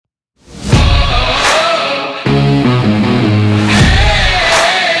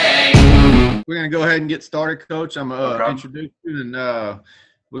going to go ahead and get started, Coach. I'm going to Okay. introduce you, and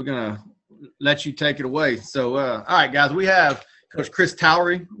we're going to let you take it away. So, all right, guys, we have Coach Chris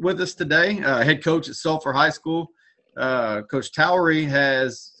Towery with us today, head coach at Sulphur High School. Coach Towery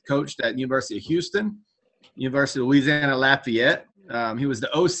has coached at University of Houston, University of Louisiana Lafayette. He was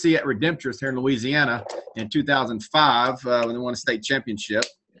the OC at Redemptorist here in Louisiana in 2005 when they won a state championship.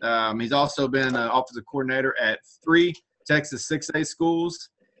 He's also been offensive coordinator at 3 Texas 6A schools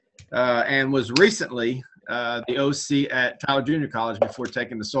and was recently the OC at Tyler Junior College before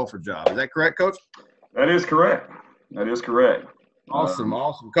taking the Sulphur job. Is that correct, Coach? That is correct. That is correct. Awesome.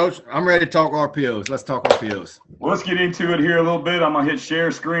 Coach, I'm ready to talk RPOs. Let's talk RPOs. Well, let's get into it here a little bit. I'm going to hit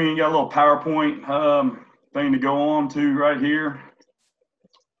share screen. Got a little PowerPoint thing to go on to right here.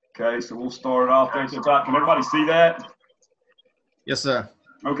 Okay, so we'll start off there at the top. Can everybody see that? Yes, sir.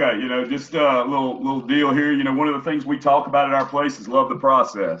 Okay, just a little deal here. One of the things we talk about at our place is love the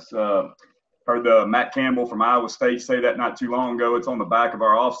process. Heard Matt Campbell from Iowa State say that not too long ago. It's on the back of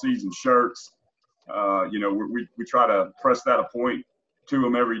our off-season shirts. We try to press that a point to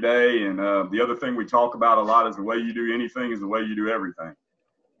them every day. And the other thing we talk about a lot is the way you do anything is the way you do everything.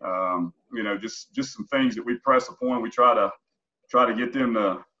 Just some things that we press a point. We try to get them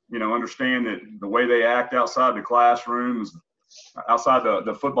to, understand that the way they act outside the classroom is outside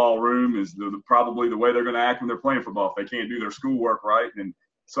the football room is probably the way they're going to act when they're playing football. If they can't do their schoolwork right, then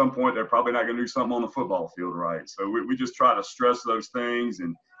at some point they're probably not going to do something on the football field right. So we just try to stress those things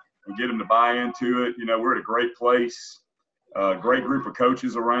and get them to buy into it. We're at a great place, great group of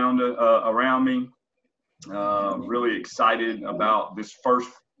coaches around me. Really excited about this first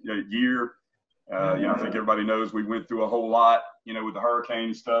year. I think everybody knows we went through a whole lot, with the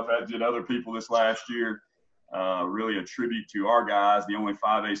hurricane stuff, as did other people this last year. Really a tribute to our guys. The only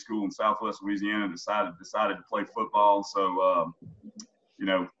 5A school in Southwest Louisiana decided to play football. So,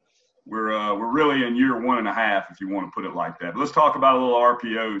 we're really in year 1.5, if you want to put it like that. But let's talk about a little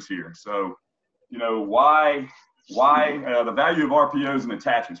RPOs here. So, why the value of RPOs and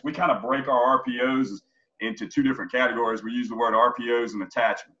attachments. We kind of break our RPOs into 2 different categories. We use the word RPOs and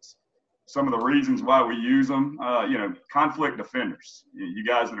attachments. Some of the reasons why we use them, conflict defenders. You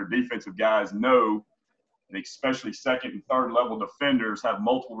guys that are defensive guys know, especially second and third level defenders have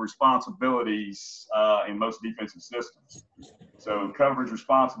multiple responsibilities in most defensive systems. So coverage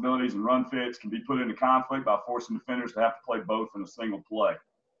responsibilities and run fits can be put into conflict by forcing defenders to have to play both in a single play.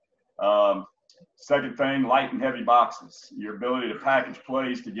 Second thing, light and heavy boxes. Your ability to package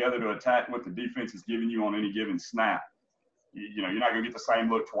plays together to attack what the defense is giving you on any given snap. You're not going to get the same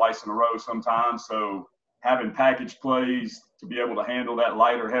look twice in a row sometimes. So having package plays to be able to handle that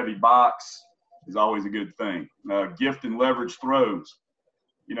light or heavy box is always a good thing. Gift and leverage throws.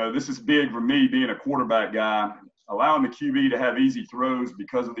 This is big for me being a quarterback guy. Allowing the QB to have easy throws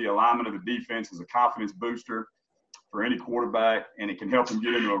because of the alignment of the defense is a confidence booster for any quarterback, and it can help them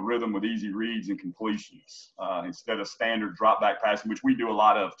get into a rhythm with easy reads and completions instead of standard drop back passing, which we do a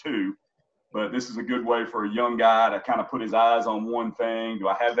lot of too. But this is a good way for a young guy to kind of put his eyes on one thing. Do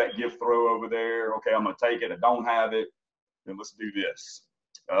I have that gift throw over there? Okay, I'm going to take it. I don't have it. Then let's do this.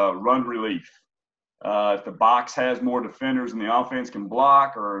 Run relief. If the box has more defenders and the offense can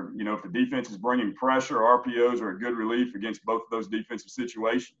block, or, if the defense is bringing pressure, RPOs are a good relief against both of those defensive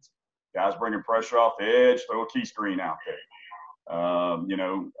situations. Guys bringing pressure off the edge, throw a key screen out there.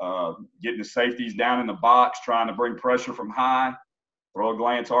 Getting the safeties down in the box, trying to bring pressure from high, throw a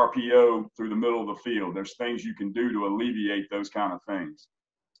glance RPO through the middle of the field. There's things you can do to alleviate those kind of things.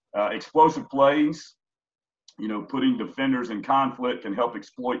 Explosive plays, putting defenders in conflict can help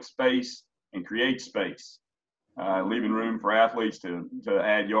exploit space and create space, leaving room for athletes to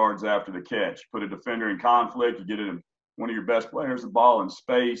add yards after the catch. Put a defender in conflict, you get one of your best players the ball in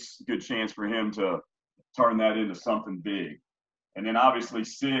space, good chance for him to turn that into something big. And then obviously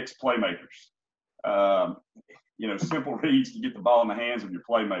 6 playmakers. Simple reads to get the ball in the hands of your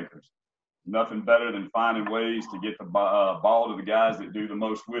playmakers. Nothing better than finding ways to get the ball to the guys that do the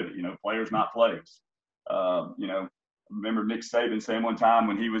most with it. Players, not plays. Remember Nick Saban saying one time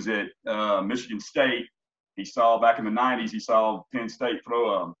when he was at Michigan State, he saw back in the 90s, he saw Penn State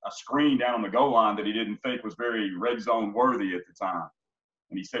throw a screen down on the goal line that he didn't think was very red zone worthy at the time.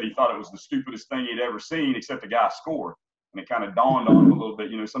 And he said he thought it was the stupidest thing he'd ever seen, except the guy scored. And it kind of dawned on him a little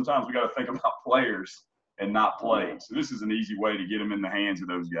bit, sometimes we got to think about players and not plays. So this is an easy way to get them in the hands of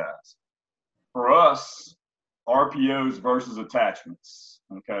those guys. For us, RPOs versus attachments,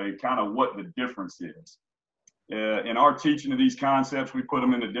 okay, kind of what the difference is. In our teaching of these concepts, we put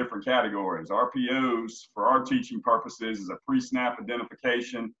them into different categories. RPOs, for our teaching purposes, is a pre-snap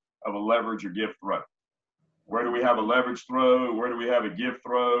identification of a leverage or gift throw. Where do we have a leverage throw? Where do we have a gift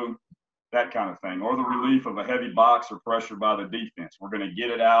throw? that kind of thing, or the relief of a heavy box or pressure by the defense. We're going to get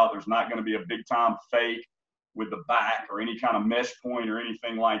it out. There's not going to be a big time fake with the back or any kind of mesh point or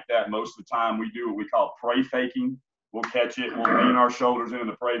anything like that. Most of the time we do what we call prey faking. We'll catch it, we'll lean our shoulders into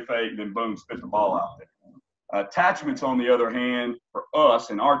the prey fake, then boom, spit the ball out there. Attachments, on the other hand, for us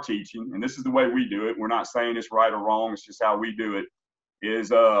in our teaching, and this is the way we do it, we're not saying it's right or wrong, it's just how we do it,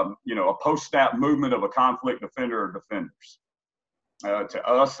 is a post-snap movement of a conflict defender or defenders. To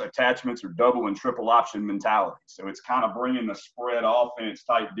us, attachments are double and triple option mentality. So it's kind of bringing the spread offense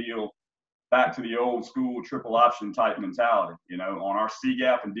type deal back to the old school triple option type mentality. On our C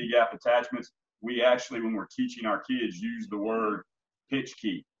gap and D gap attachments, we actually, when we're teaching our kids, use the word pitch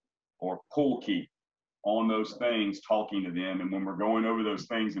key or pull key on those things, talking to them. And when we're going over those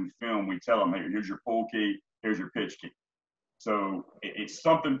things in film, we tell them, hey, here's your pull key, here's your pitch key. So it's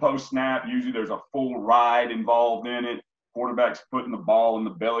something post-snap. Usually there's a full ride involved in it. Quarterback's putting the ball in the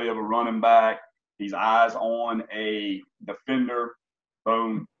belly of a running back. He's eyes on a defender.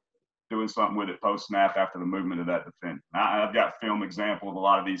 Boom, doing something with it post-snap after the movement of that defender. I've got a film example of a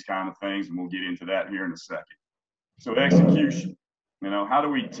lot of these kind of things, and we'll get into that here in a second. So execution. How do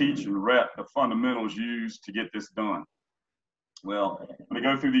we teach and rep the fundamentals used to get this done? Well, I'm going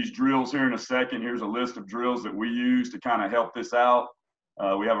to go through these drills here in a second. Here's a list of drills that we use to kind of help this out.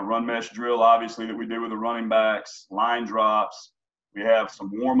 We have a run mesh drill, obviously, that we do with the running backs, line drops. We have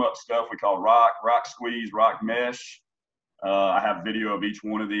some warm-up stuff we call rock squeeze, rock mesh. I have video of each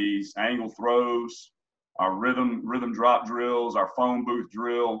one of these. Angle throws, our rhythm drop drills, our phone booth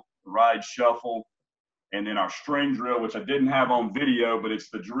drill, ride shuffle, and then our string drill, which I didn't have on video, but it's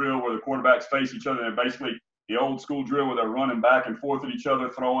the drill where the quarterbacks face each other. And basically the old school drill where they're running back and forth at each other,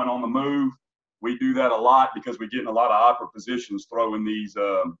 throwing on the move. We do that a lot because we get in a lot of opera positions throwing these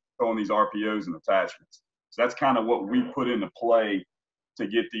RPOs and attachments. So that's kind of what we put into play to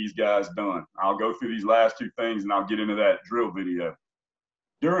get these guys done. I'll go through these last two things and I'll get into that drill video.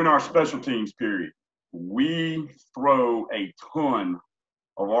 During our special teams period, we throw a ton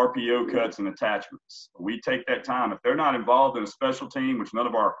of RPO cuts and attachments. We take that time. If they're not involved in a special team, which none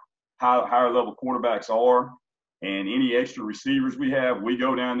of our higher level quarterbacks are, and any extra receivers we have, we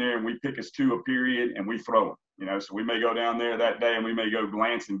go down there and we pick us two a period and we throw them. So we may go down there that day and we may go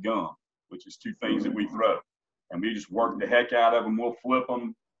glance and gum, which is two things that we throw. And we just work the heck out of them. We'll flip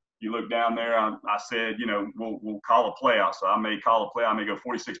them. You look down there, I said, we'll call a play out. So I may call a play. I may go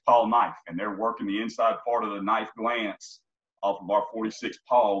 46 paw knife, and they're working the inside part of the knife glance off of our 46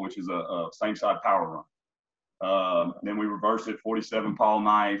 paw, which is a same side power run. Then we reverse it, 47 paw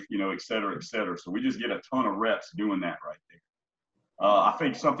knife, et cetera, et cetera. So we just get a ton of reps doing that right there. I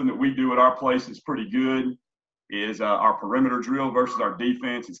think something that we do at our place is pretty good is our perimeter drill versus our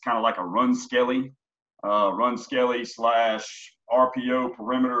defense. It's kind of like a run skelly slash RPO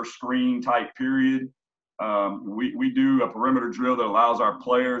perimeter screen type period. We do a perimeter drill that allows our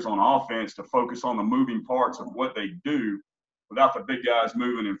players on offense to focus on the moving parts of what they do without the big guys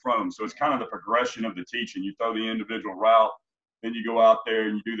moving in front of them. So it's kind of the progression of the teaching. You throw the individual route, then you go out there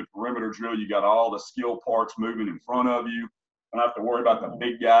and you do the perimeter drill. You got all the skill parts moving in front of you. Don't have to worry about the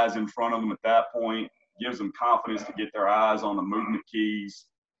big guys in front of them at that point. Gives them confidence to get their eyes on the movement keys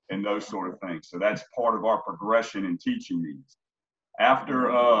and those sort of things. So that's part of our progression in teaching these. After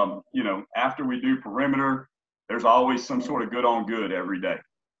we do perimeter, there's always some sort of good on good every day.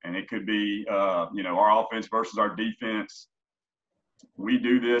 And it could be, our offense versus our defense. We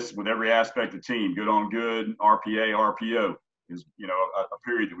do this with every aspect of the team. Good on good, RPO is, a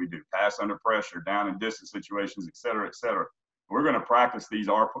period that we do. Pass under pressure, down and distance situations, et cetera, et cetera. We're going to practice these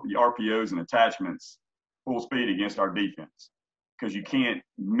RPOs and attachments full speed against our defense because you can't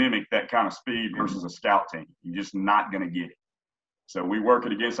mimic that kind of speed versus a scout team. You're just not going to get it. So we work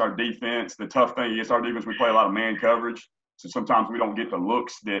it against our defense. The tough thing against our defense, we play a lot of man coverage. So sometimes we don't get the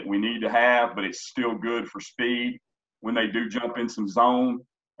looks that we need to have, but it's still good for speed. When they do jump in some zone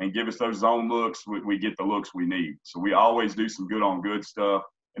and give us those zone looks, we get the looks we need. So we always do some good on good stuff.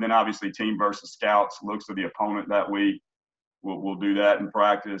 And then obviously team versus scouts, looks of the opponent that week. We'll do that in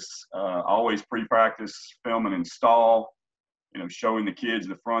practice. Always pre-practice, film and install, showing the kids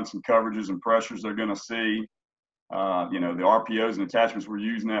the fronts and coverages and pressures they're going to see. The RPOs and attachments we're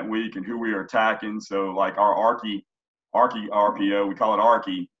using that week and who we are attacking. So like our Archie RPO, we call it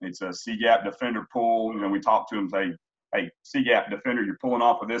Archie. It's a C-gap defender pull. We talk to them, say, hey, C-gap defender, you're pulling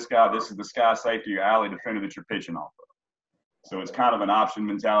off of this guy. This is the sky safety, your alley defender that you're pitching off of. So it's kind of an option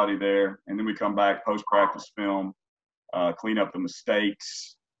mentality there. And then we come back post-practice film, clean up the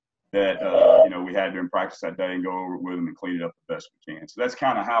mistakes that, we had during practice that day and go over it with them and clean it up the best we can. So that's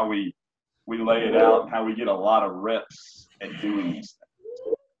kind of how we lay it out, how we get a lot of reps at doing these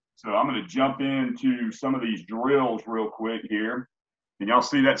things. So I'm going to jump into some of these drills real quick here. Can y'all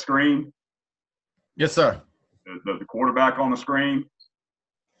see that screen? Yes, sir. The quarterback on the screen?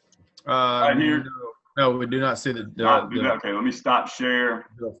 Right here? No, we do not see the Okay, let me stop share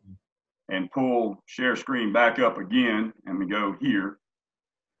and pull share screen back up again, and we go here.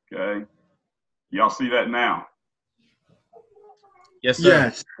 Okay. Y'all see that now? Yes, sir.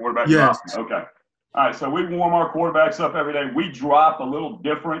 Yes. Quarterback Yes. dropping. Okay. All right, so we warm our quarterbacks up every day. We drop a little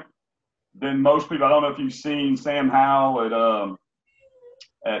different than most people. I don't know if you've seen Sam Howell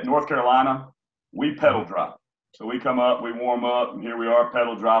at North Carolina. We pedal drop. So we come up, we warm up, and here we are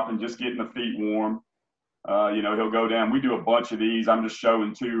pedal dropping, just getting the feet warm. He'll go down. We do a bunch of these. I'm just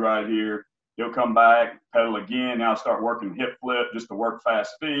showing 2 right here. He'll come back, pedal again. Now start working hip flip just to work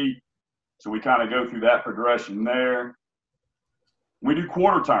fast feet. So we kind of go through that progression there. We do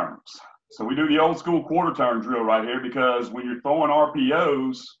quarter turns. So we do the old school quarter turn drill right here, because when you're throwing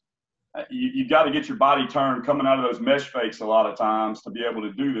RPOs, you got to get your body turned coming out of those mesh fakes a lot of times to be able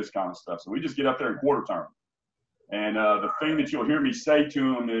to do this kind of stuff. So we just get up there and quarter turn. And the thing that you'll hear me say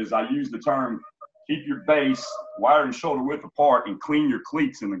to them is I use the term, keep your base wide and shoulder width apart and clean your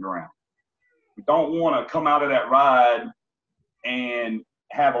cleats in the ground. We don't want to come out of that ride and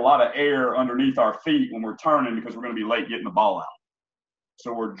have a lot of air underneath our feet when we're turning, because we're going to be late getting the ball out.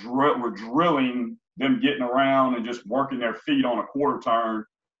 So we're drilling them getting around and just working their feet on a quarter turn.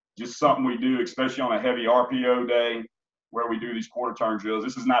 Just something we do, especially on a heavy RPO day where we do these quarter turn drills.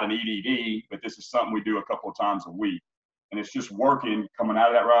 This is not an EDD, but this is something we do a couple of times a week. And it's just working coming out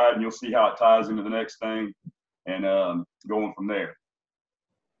of that ride, and you'll see how it ties into the next thing and going from there.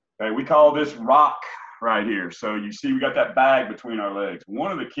 Okay, we call this rock right here. So you see we got that bag between our legs.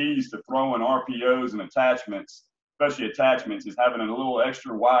 One of the keys to throwing RPOs and attachments, especially attachments, is having a little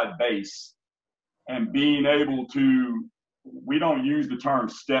extra wide base and being able to, we don't use the term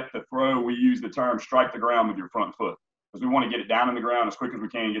step to throw, we use the term strike the ground with your front foot, because we want to get it down in the ground as quick as we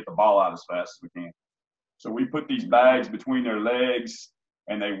can and get the ball out as fast as we can. So we put these bags between their legs,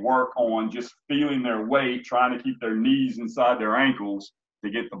 and they work on just feeling their weight, trying to keep their knees inside their ankles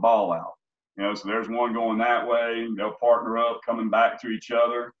to get the ball out. So there's one going that way, they'll partner up, coming back to each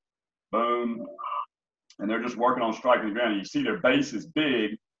other, boom. And they're just working on striking the ground. And you see their base is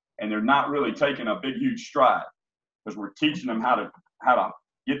big, and they're not really taking a big, huge stride, because we're teaching them how to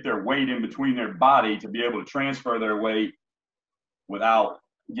get their weight in between their body to be able to transfer their weight without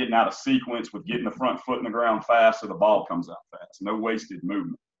getting out of sequence with getting the front foot in the ground fast so the ball comes out fast. No wasted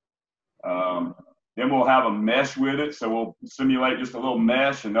movement. Then we'll have a mesh with it. So we'll simulate just a little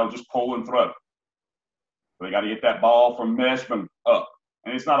mesh, and they'll just pull and throw. So they got to get that ball from mesh from up.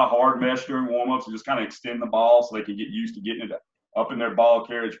 And it's not a hard mesh during warm-ups. So just kind of extend the ball so they can get used to getting it up in their ball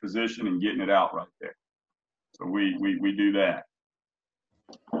carriage position and getting it out right there. So we do that.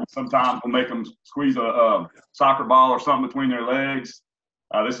 Sometimes we'll make them squeeze a soccer ball or something between their legs.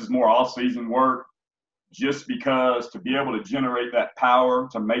 This is more off-season work, just because to be able to generate that power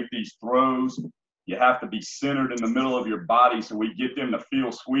to make these throws, you have to be centered in the middle of your body. So we get them to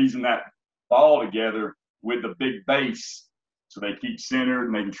feel squeezing that ball together with the big base, so they keep centered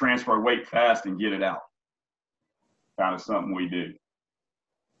and they can transfer weight fast and get it out. Kind of something we do.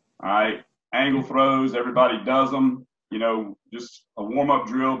 All right, angle throws, everybody does them. Just a warm-up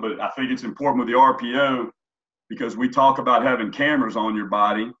drill, but I think it's important with the RPO because we talk about having cameras on your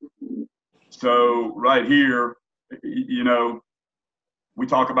body. So right here, we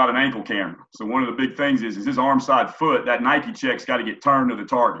talk about an ankle camera. So one of the big things is his arm side foot, that Nike check's got to get turned to the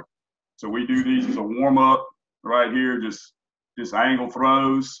target. So we do these as a warm-up right here, just angle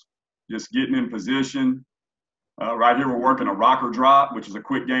throws, just getting in position. Right here, we're working a rocker drop, which is a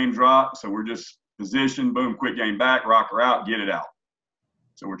quick game drop. So we're just position, boom, quick game back, rocker out, get it out.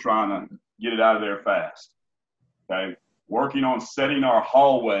 So we're trying to get it out of there fast. Okay, working on setting our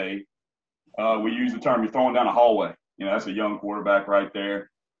hallway. We use the term, you're throwing down a hallway. That's a young quarterback right there.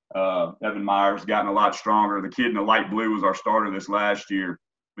 Evan Myers gotten a lot stronger. The kid in the light blue was our starter this last year.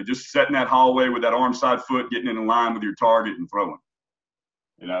 But just setting that hallway with that arm side foot, getting in line with your target and throwing.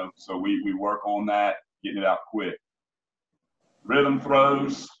 So we work on that, getting it out quick. Rhythm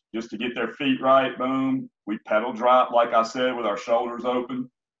throws, just to get their feet right, boom. We pedal drop, like I said, with our shoulders open.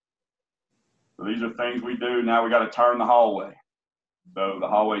 So these are things we do. Now we got to turn the hallway. So the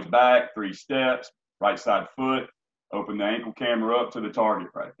hallway's back, 3 steps, right side foot, open the ankle camera up to the target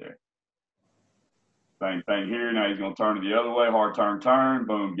right there. Same thing here. Now he's going to turn to the other way, hard turn,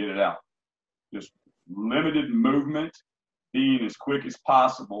 boom, get it out. Just limited movement, being as quick as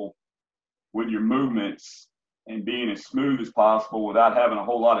possible with your movements and being as smooth as possible without having a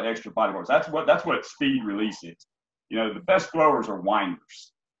whole lot of extra body force. That's what speed release is. The best throwers are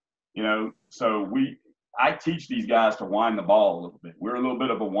winders. You know, so I teach these guys to wind the ball a little bit. We're a little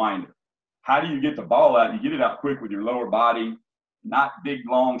bit of a winder. How do you get the ball out? You get it out quick with your lower body, not big,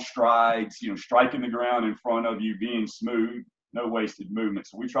 long strides, you know, striking the ground in front of you, being smooth, no wasted movement.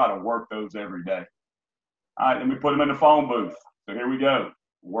 So we try to work those every day. All right, then we put them in the phone booth. So here we go.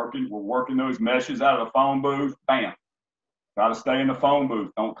 We're working those meshes out of the phone booth. Bam. Try to stay in the phone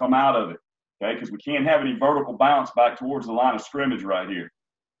booth. Don't come out of it, okay? Because we can't have any vertical bounce back towards the line of scrimmage right here.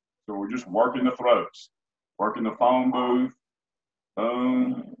 So we're just working the throws, working the phone booth.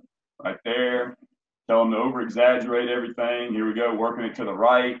 Boom, right there. Tell them to over-exaggerate everything. Here we go, working it to the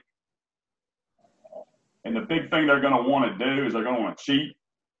right. And the big thing they're going to want to do is they're going to want to cheat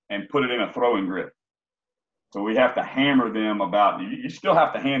and put it in a throwing grip. So we have to hammer them about, you still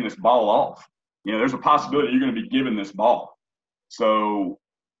have to hand this ball off. You know, there's a possibility you're going to be given this ball. So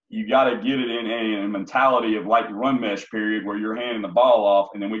you got to get it in a mentality of like run mesh period where you're handing the ball off,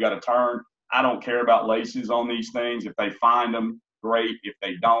 and then we got to turn. I don't care about laces on these things. If they find them, great. If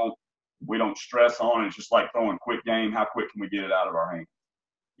they don't, we don't stress on it. It's just like throwing quick game. How quick can we get it out of our hands?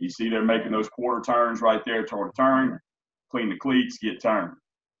 You see they're making those quarter turns right there toward a turn. Clean the cleats, get turned.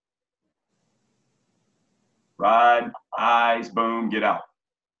 Ride, eyes, boom, get out.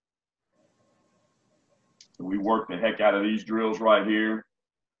 So we work the heck out of these drills right here.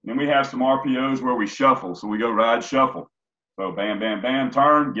 Then we have some RPOs where we shuffle. So we go ride, shuffle. So bam, bam, bam,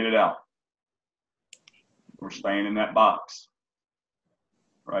 turn, get it out. We're staying in that box.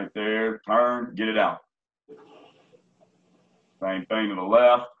 Right there, turn, get it out. Same thing to the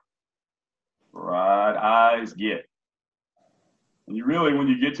left. Ride, eyes, get. And you really, when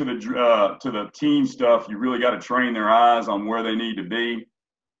you get to the team stuff, you really got to train their eyes on where they need to be.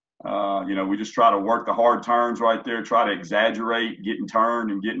 You know, we just try to work the hard turns right there, try to exaggerate getting turned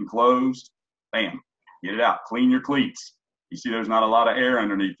and getting closed. Bam, get it out. Clean your cleats. You see there's not a lot of air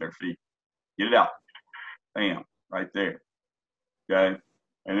underneath their feet. Get it out. Bam, right there. Okay,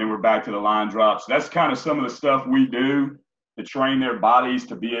 and then we're back to the line drops. That's kind of some of the stuff we do to train their bodies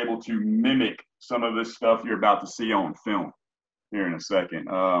to be able to mimic some of this stuff you're about to see on film here in a second.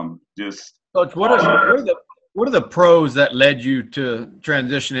 Coach, what are the pros that led you to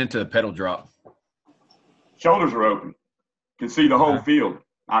transition into a pedal drop? Shoulders are open. Can see the whole field.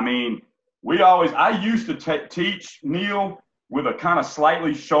 I mean, I used to teach Neil with a kind of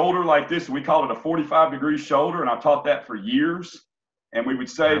slightly shoulder like this. We call it a 45-degree shoulder, and I taught that for years. And we would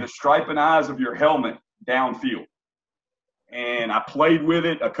say the striping eyes of your helmet downfield. And I played with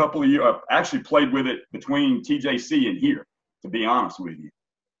it a couple of years. Actually played with it between TJC and here, to be honest with you.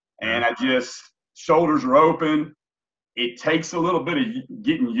 And shoulders are open. It takes a little bit of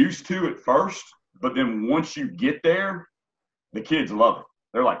getting used to it first, but then once you get there, the kids love it.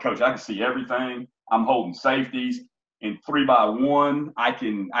 They're like, Coach, I can see everything. I'm holding safeties. In 3x1, I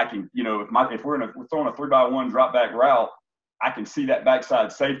can, you know, if we're throwing a 3x1 drop back route, I can see that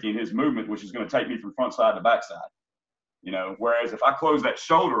backside safety in his movement, which is going to take me from front side to backside. You know, whereas if I close that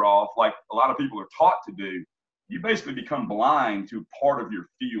shoulder off, like a lot of people are taught to do, you basically become blind to part of your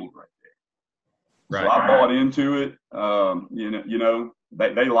field right there. Right. So I bought into it. You know,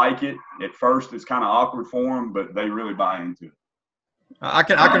 they like it. At first, it's kind of awkward for them, but they really buy into it. I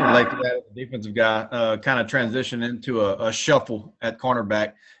can relate to that as a defensive guy, kind of transition into a shuffle at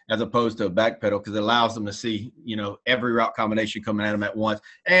cornerback as opposed to a back pedal, because it allows them to see, you know, every route combination coming at them at once.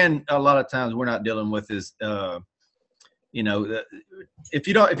 And a lot of times we're not dealing with is, you know, if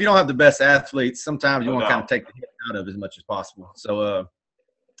you don't have the best athletes, sometimes you want to kind of take the hit out of as much as possible. So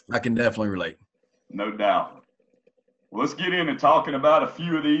I can definitely relate. No doubt. Well, let's get into talking about a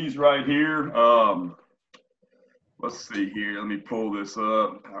few of these right here. Let's see here. Let me pull this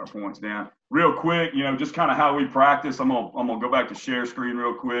up. PowerPoint's down. Real quick, you know, just kind of how we practice. I'm gonna go back to share screen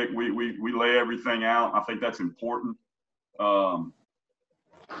real quick. We lay everything out. I think that's important. We'll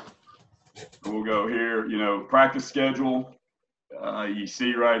go here. You know, practice schedule. You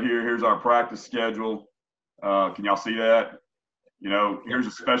see right here. Here's our practice schedule. Can y'all see that? You know, here's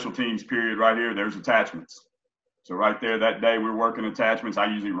a special teams period right here. There's attachments. So right there, that day we're working attachments. I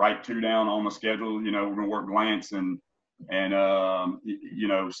usually write 2 down on the schedule. You know, we're gonna work glance and you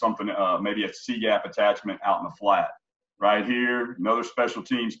know, something, maybe a C-gap attachment out in the flat. Right here, another special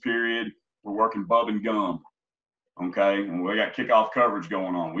teams period. We're working bub and gum. Okay, and we got kickoff coverage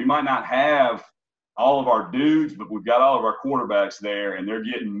going on. We might not have all of our dudes, but we've got all of our quarterbacks there, and they're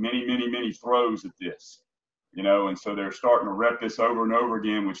getting many throws at this. You know, and so they're starting to rep this over and over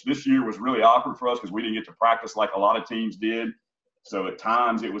again, which this year was really awkward for us because we didn't get to practice like a lot of teams did. So at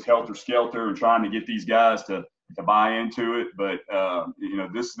times it was helter-skelter and trying to get these guys to buy into it. But, you know,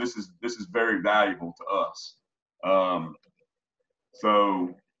 this is very valuable to us.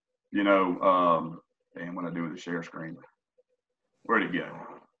 So you know, and what I do with the share screen, where'd it go?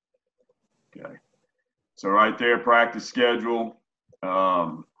 Okay. So right there, practice schedule,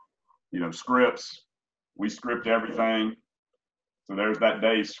 you know, scripts. We script everything. So there's that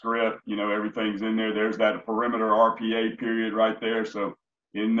day's script, you know, everything's in there. There's that perimeter RPA period right there. So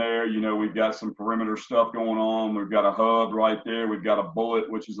in there, you know, we've got some perimeter stuff going on. We've got a hub right there. We've got a bullet,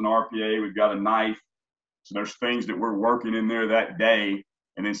 which is an RPA. We've got a knife. So there's things that we're working in there that day.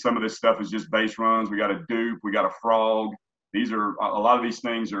 And then some of this stuff is just base runs. We got a dupe. We got a frog. These are, a lot of these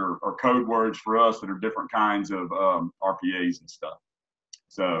things are code words for us that are different kinds of RPAs and stuff.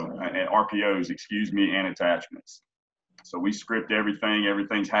 So RPOs, excuse me, and attachments. So we script everything.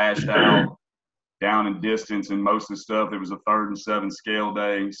 Everything's hashed out, down in distance, and most of the stuff. It was a 3rd and 7 scale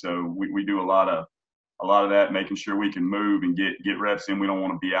day, so we do a lot of that, making sure we can move and get reps in. We don't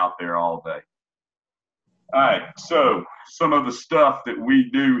want to be out there all day. All right, so some of the stuff that we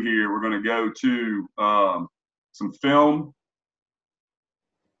do here, we're going to go to some film.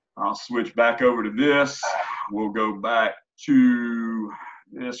 I'll switch back over to this. We'll go back to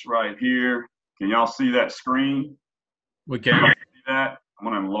this right here. Can y'all see that screen? We can. See that? I'm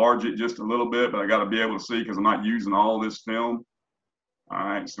going to enlarge it just a little bit, but I got to be able to see because I'm not using all this film. All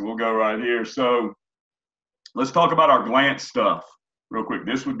right, so we'll go right here. So let's talk about our glance stuff real quick.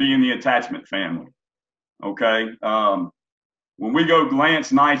 This would be in the attachment family. Okay. When we go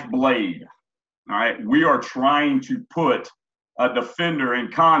glance, knife, blade, all right, we are trying to put a defender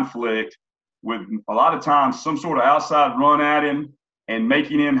in conflict with a lot of times some sort of outside run at him and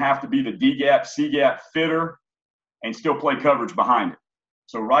making him have to be the D-gap, C-gap fitter and still play coverage behind it.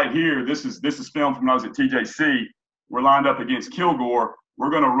 So right here, this is film from when I was at TJC. We're lined up against Kilgore. We're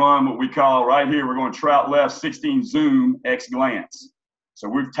going to run what we call right here. We're going trout left, 16 zoom, X glance. So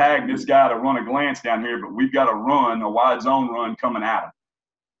we've tagged this guy to run a glance down here, but we've got to run a wide zone run coming at him.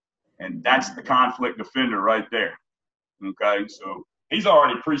 And that's the conflict defender right there. Okay, so he's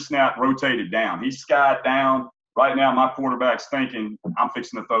already pre-snap rotated down. He's skied down. Right now, my quarterback's thinking, I'm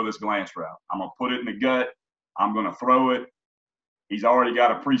fixing to throw this glance route. I'm going to put it in the gut. I'm going to throw it. He's already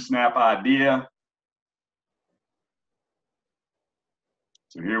got a pre-snap idea.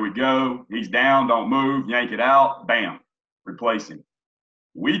 So here we go. He's down, don't move, yank it out, bam, replace him.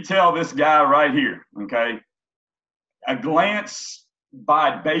 We tell this guy right here, okay, a glance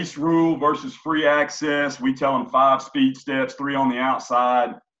by base rule versus free access, we tell him 5 speed steps, 3 on the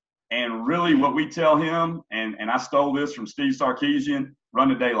outside. And really what we tell him, and I stole this from Steve Sarkisian, run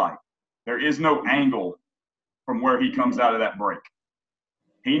the daylight. There is no angle from where he comes out of that break.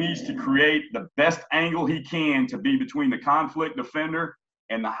 He needs to create the best angle he can to be between the conflict defender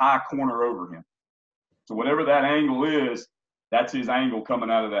and the high corner over him. So whatever that angle is, that's his angle coming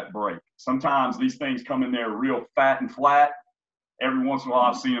out of that break. Sometimes these things come in there real fat and flat. Every once in a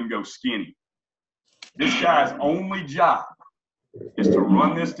while, I've seen them go skinny. This guy's only job is to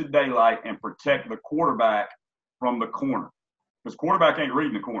run this to daylight and protect the quarterback from the corner. Because quarterback ain't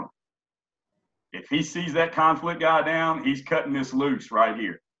reading the corner. If he sees that conflict guy down, he's cutting this loose right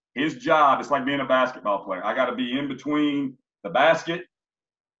here. His job is like being a basketball player. I got to be in between the basket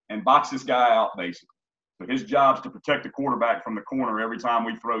and box this guy out, basically. So his job is to protect the quarterback from the corner every time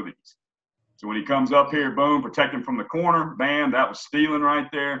we throw these. So when he comes up here, boom, protect him from the corner. Bam, that was stealing right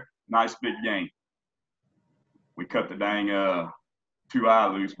there. Nice big gain. We cut the dang 2-eye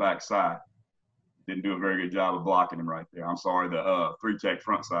loose backside. Didn't do a very good job of blocking him right there. I'm sorry, the 3-tech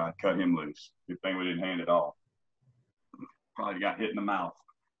front side cut him loose. Good thing we didn't hand it off. Probably got hit in the mouth.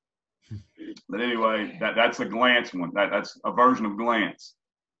 But anyway, that's a glance one. That's a version of glance.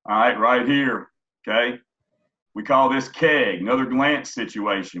 All right, right here, okay? We call this keg, another glance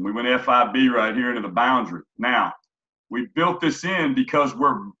situation. We went FIB right here into the boundary. Now, we built this in because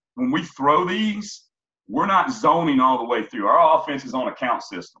when we throw these, we're not zoning all the way through. Our offense is on a count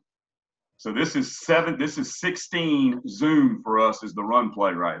system. So this is 16 zoom for us is the run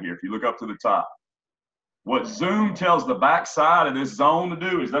play right here. If you look up to the top. What zoom tells the backside of this zone to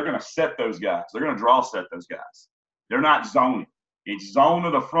do is they're going to set those guys. They're going to draw set those guys. They're not zoning. It's zone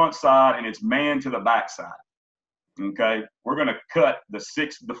to the front side and it's man to the backside. Okay? We're going to cut the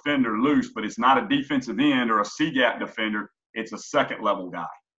 6th defender loose, but it's not a defensive end or a C-gap defender. It's a second level guy.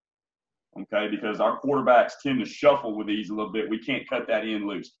 Okay? Because our quarterbacks tend to shuffle with these a little bit. We can't cut that end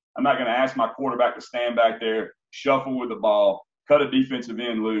loose. I'm not going to ask my quarterback to stand back there, shuffle with the ball, cut a defensive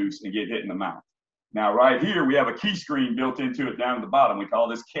end loose, and get hit in the mouth. Now, right here, we have a key screen built into it down at the bottom. We call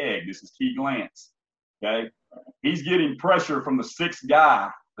this keg. This is key glance. Okay? He's getting pressure from the 6th guy,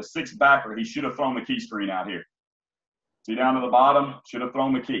 the 6th backer. He should have thrown the key screen out here. See down to the bottom? Should have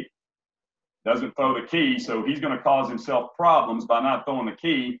thrown the key. Doesn't throw the key, so he's going to cause himself problems by not throwing the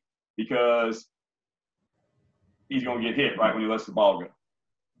key. because he's going to get hit right when he lets the ball go.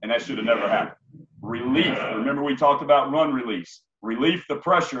 And that should have never happened. Relief. Remember we talked about run release. Relief the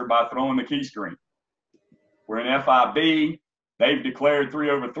pressure by throwing the key screen. We're in FIB. They've declared 3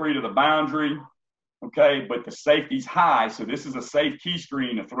 over 3 to the boundary. Okay, but the safety's high, so this is a safe key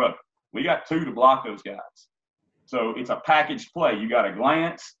screen to throw. We got 2 to block those guys. So it's a packaged play. You got a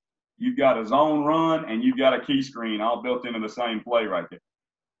glance, you've got a zone run, and you've got a key screen all built into the same play right there.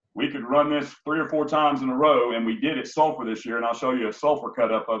 We could run this 3 or 4 times in a row, and we did at Sulphur this year, and I'll show you a Sulphur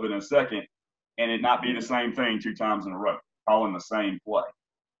cut up of it in a second, and it not be the same thing 2 times in a row, calling the same play.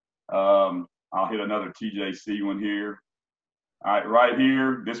 I'll hit another TJC one here. All right, right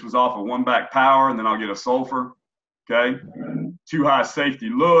here, this was off of 1 back power, and then I'll get a Sulphur, okay? 2 high safety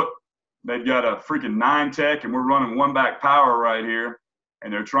look. They've got a freaking 9 tech, and we're running 1 back power right here,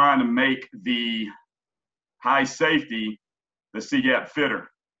 and they're trying to make the high safety the C-gap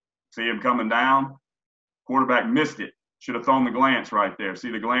fitter. See him coming down? Quarterback missed it. Should have thrown the glance right there. See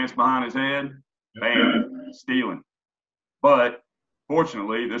the glance behind his head? Bam, stealing. But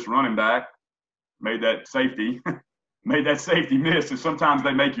fortunately, this running back made that safety miss. And sometimes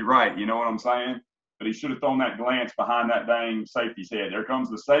they make you right, you know what I'm saying? But he should have thrown that glance behind that dang safety's head. There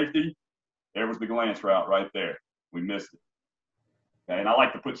comes the safety. There was the glance route right there. We missed it. Okay, and I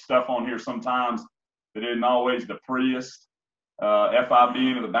like to put stuff on here sometimes that isn't always the prettiest. FIB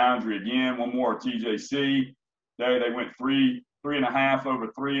into the boundary again. 1 more TJC. There they went 3.5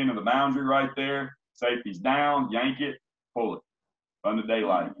 over 3 into the boundary right there. Safety's down. Yank it. Pull it. Run the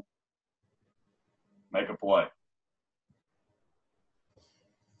daylight. Make a play.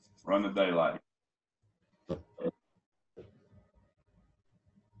 Run the daylight.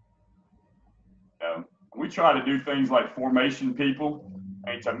 We try to do things like formation people.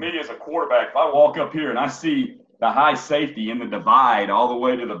 And to me as a quarterback, if I walk up here and I see the high safety in the divide all the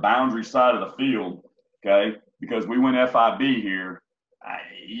way to the boundary side of the field, okay, because we went FIB here,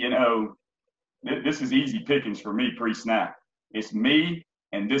 this is easy pickings for me pre-snap. It's me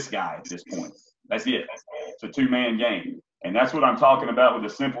and this guy at this point. That's it. It's a 2-man game. And that's what I'm talking about with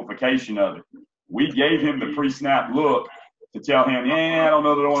the simplification of it. We gave him the pre-snap look to tell him, I don't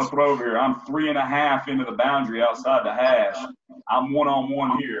know that I want to throw over here. I'm 3.5 into the boundary outside the hash. I'm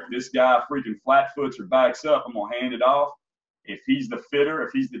 1-on-1 here. If this guy freaking flat foots or backs up, I'm going to hand it off. If he's the fitter,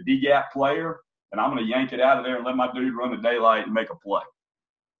 if he's the D-gap player, then I'm going to yank it out of there and let my dude run the daylight and make a play.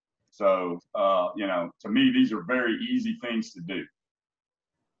 So, to me, these are very easy things to do.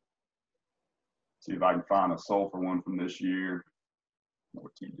 See if I can find a Sulphur one from this year. More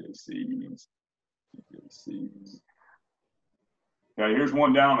TJCs. Okay, here's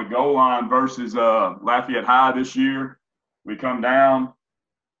one down on the goal line versus Lafayette High this year. We come down.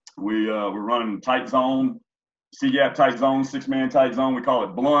 We're running tight zone, C-gap tight zone, 6-man tight zone. We call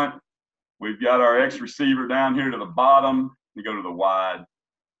it blunt. We've got our X receiver down here to the bottom. We go to the wide.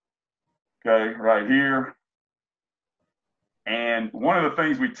 Okay, right here. And one of the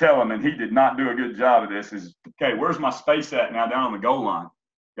things we tell him, and he did not do a good job of this, is, okay, where's my space at now down on the goal line?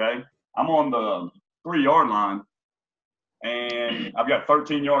 Okay, I'm on the 3-yard line, and I've got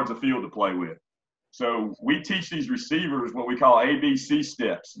 13 yards of field to play with. So we teach these receivers what we call ABC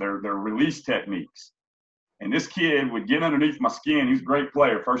steps. They're release techniques. And this kid would get underneath my skin. He's a great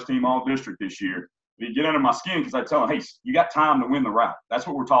player, first team all-district this year. He'd get under my skin because I tell him, hey, you got time to win the route. That's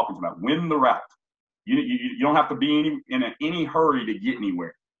what we're talking about, win the route. You don't have to be in any hurry to get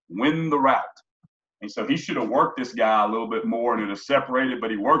anywhere. Win the route. And so he should have worked this guy a little bit more and it have separated,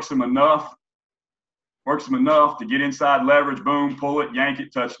 but he works him enough to get inside leverage, boom, pull it, yank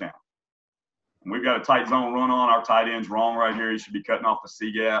it, touchdown. And we've got a tight zone run on. Our tight end's wrong right here. He should be cutting off the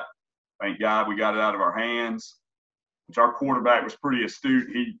C-gap. Thank God we got it out of our hands, which our quarterback was pretty astute.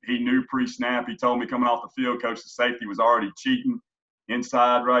 He knew pre-snap. He told me coming off the field, coach, the safety was already cheating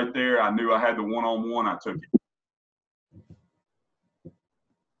inside right there. I knew I had the 1-on-1. I took it.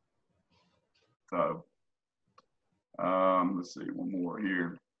 So let's see, one more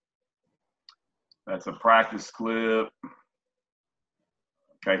here. That's a practice clip.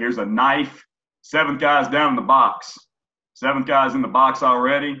 Okay, here's a knife. 7th guy's down in the box. 7th guy's in the box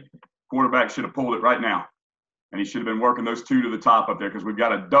already. Quarterback should have pulled it right now. And he should have been working those 2 to the top up there because we've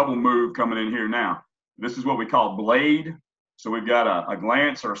got a double move coming in here now. This is what we call blade. So we've got a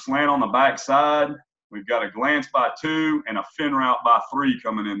glance or a slant on the back side. We've got a glance by 2 and a fin route by 3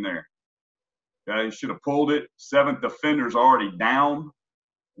 coming in there. Okay, should have pulled it. 7th defender's already down.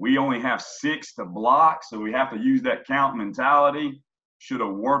 We only have 6 to block, so we have to use that count mentality. Should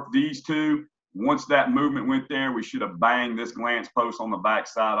have worked these 2. Once that movement went there, we should have banged this glance post on the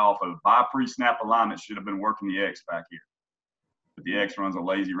backside off of. By pre-snap alignment, should have been working the X back here. but the X runs a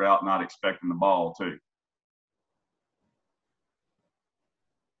lazy route, not expecting the ball too.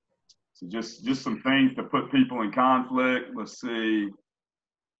 So just some things to put people in conflict. Let's see.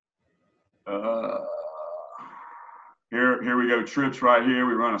 Here we go, trips right here.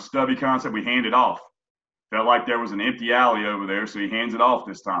 We run a stubby concept. We hand it off. Felt like there was an empty alley over there, so he hands it off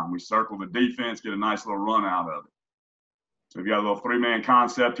this time. We circle the defense, get a nice little run out of it. So we've got a little three-man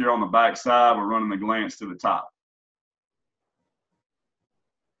concept here on the backside. We're running the glance to the top.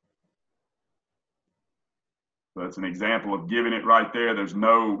 So that's an example of giving it right there. There's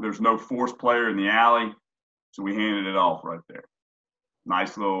no force player in the alley, so we handed it off right there.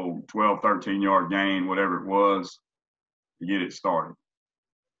 Nice little 12, 13-yard gain, whatever it was, to get it started.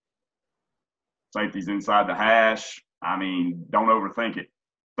 Safety's inside the hash. I mean, don't overthink it.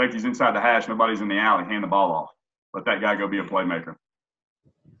 Safety's inside the hash. Nobody's in the alley. Hand the ball off. Let that guy go be a playmaker.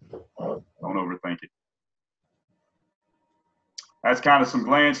 Don't overthink it. That's kind of some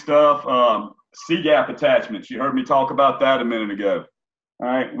glance stuff. C-gap attachments. You heard me talk about that a minute ago. All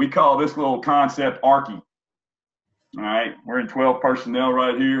right. We call this little concept Arky. All right. We're in 12 personnel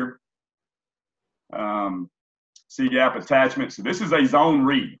right here. C-gap attachment. So this is a zone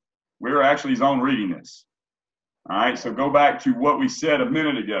read. We're actually zone reading this. All right, so go back to what we said a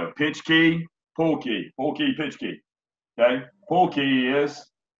minute ago. Pitch key, pull key, pitch key. Okay, pull key is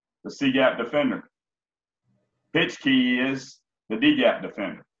the C-gap defender. Pitch key is the D-gap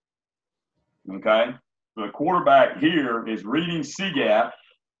defender. Okay, so the quarterback here is reading C-gap,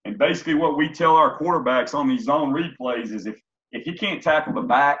 and basically what we tell our quarterbacks on these zone read plays is if he can't tackle the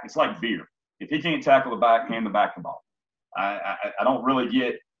back, it's like veer. If he can't tackle the back, hand the back the ball. I don't really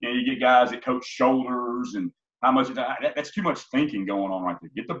get, you get guys that coach shoulders and how much, that's too much thinking going on right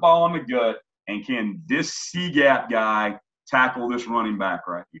there. Get the ball in the gut, and can this C-gap guy tackle this running back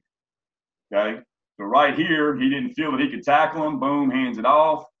right here? Okay? So right here, he didn't feel that he could tackle him. Boom, hands it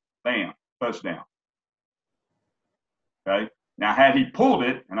off. Bam, touchdown. Okay? Now, had he pulled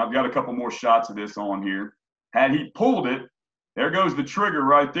it, and I've got a couple more shots of this on here. Had he pulled it, there goes the trigger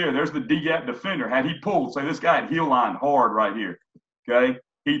right there. There's the D-gap defender. Had he pulled, say this guy had heel lined hard right here. Okay?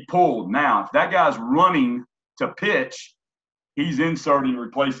 He pulled. Now, if that guy's running to pitch, he's inserting,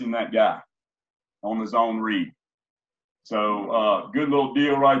 replacing that guy on the zone read. So good little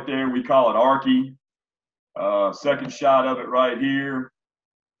deal right there. We call it Arky. Second shot of it right here.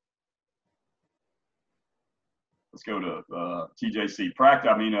 Let's go to TJC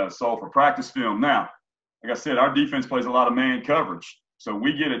practice. Sulphur practice film. Now, like I said, our defense plays a lot of man coverage. So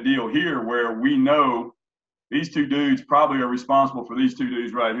we get a deal here where we know these two dudes probably are responsible for these two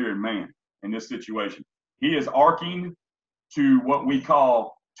dudes right here in man in this situation. He is arcing to what we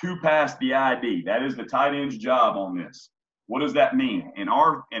call two past the ID. That is the tight end's job on this. What does that mean? In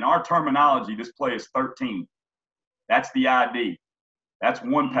our terminology, this play is 13. That's the ID. That's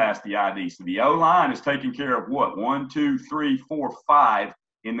one past the ID. So the O-line is taking care of what? 1, 2, 3, 4, 5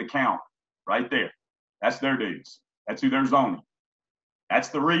 in the count right there. That's their dudes. That's who they're zoning. That's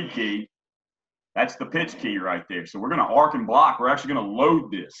the read key. That's the pitch key right there. So we're going to arc and block. We're actually going to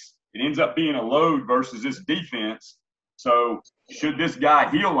load this. It ends up being a load versus this defense. So should this guy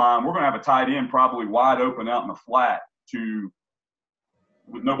heel line, we're going to have a tight end probably wide open out in the flat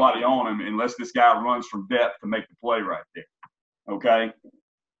with nobody on him unless this guy runs from depth to make the play right there. Okay?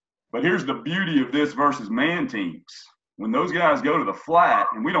 But here's the beauty of this versus man teams. When those guys go to the flat,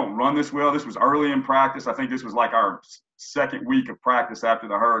 and we don't run this well, this was early in practice. I think this was like our second week of practice after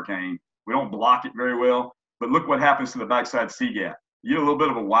the hurricane. We don't block it very well. But look what happens to the backside C-gap. You get a little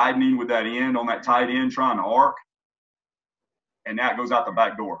bit of a widening with that end on that tight end trying to arc, and now it goes out the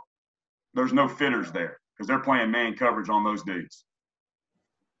back door. There's no fitters there because they're playing man coverage on those dudes.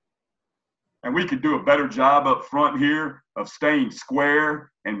 And we could do a better job up front here of staying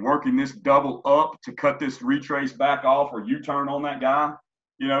square and working this double up to cut this retrace back off or U-turn on that guy.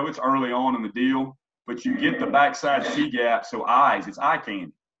 You know, it's early on in the deal, but you get the backside C-gap, so it's eye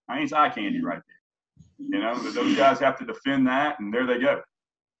candy. I mean, it's eye candy right there. You know, those guys have to defend that, and there they go.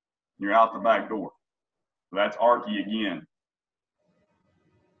 You're out the back door. So that's Arky again.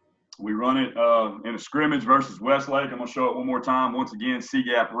 We run it in a scrimmage versus Westlake. I'm going to show it one more time. Once again,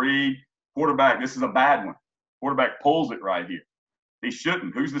 C-gap read. Quarterback, this is a bad one. Quarterback pulls it right here. He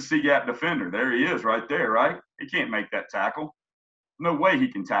shouldn't. Who's the C-gap defender? There he is right there, right? He can't make that tackle. No way he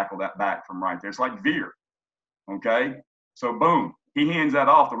can tackle that back from right there. It's like veer, okay? So, boom. He hands that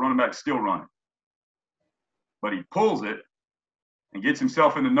off. The running back's still running. But he pulls it and gets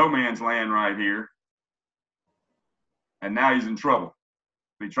himself into no man's land right here. And now he's in trouble.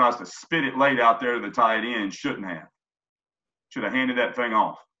 He tries to spit it late out there to the tight end. Shouldn't have. Should have handed that thing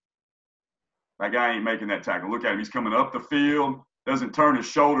off. That guy ain't making that tackle. Look at him. He's coming up the field. doesn't turn his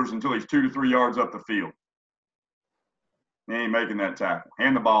shoulders until he's 2 to 3 yards up the field. He ain't making that tackle.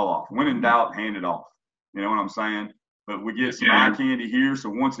 Hand the ball off. When in doubt, hand it off. You know what I'm saying? But we get some eye candy here. So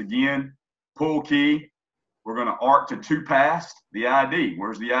once again, pull key. We're going to arc to 2 past the ID.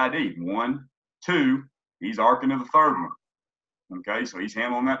 Where's the ID? 1, 2. He's arcing to the third one. Okay, so he's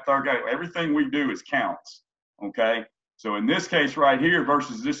handling that third guy. Everything we do is counts. Okay, so in this case right here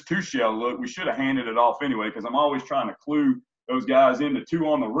versus this 2-shell look, we should have handed it off anyway because I'm always trying to clue those guys into 2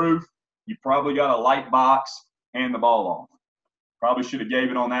 on the roof. You probably got a light box, hand the ball off. Probably should have gave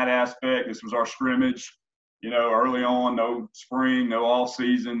it on that aspect. This was our scrimmage, you know, early on, no spring, no all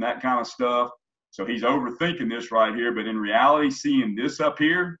season, that kind of stuff. So he's overthinking this right here. But in reality, seeing this up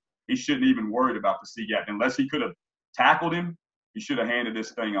here, he shouldn't even worried about the C gap. Unless he could have tackled him, he should have handed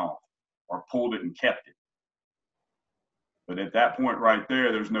this thing off or pulled it and kept it. But at that point right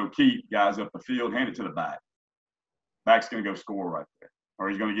there, there's no keep. Guys up the field, hand it to the back. Back's going to go score right there, or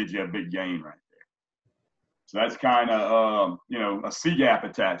he's going to get you a big gain right there. So that's kind of, you know, a C gap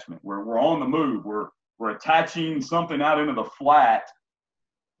attachment where we're on the move. We're attaching something out into the flat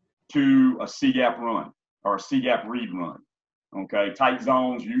to a C gap run or a C gap read run. Okay, tight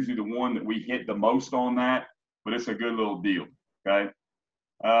zones usually the one that we hit the most on that, but it's a good little deal. Okay.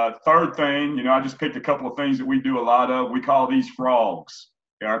 Third thing, you know, I just picked a couple of things that we do a lot of. We call these frogs.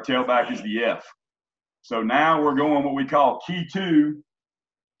 Okay, our tailback is the F. So now we're going what we call key 2,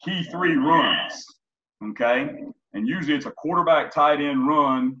 key 3 runs. Okay, and usually it's a quarterback tight end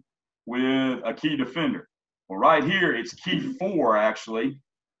run with a key defender. Well, right here it's key 4 actually,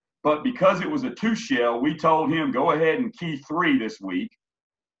 but because it was a 2-shell, we told him go ahead and key 3 this week.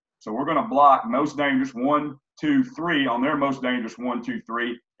 So we're going to block most dangerous 1, 2, 3 on their most dangerous 1, 2,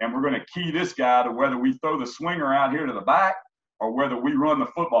 3, and we're going to key this guy to whether we throw the swinger out here to the back or whether we run the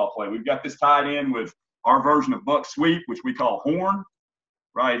football play. We've got this tied in with our version of buck sweep, which we call horn.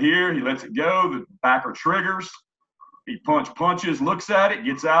 Right here, he lets it go. The backer triggers. He punches, looks at it,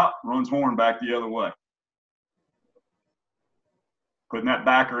 gets out, runs horn back the other way. Putting that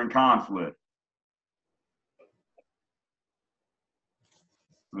backer in conflict.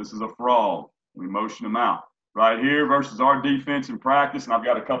 This is a frog. We motion them out. Right here versus our defense in practice, and I've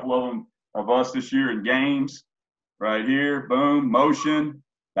got a couple of them of us this year in games. Right here, boom, motion,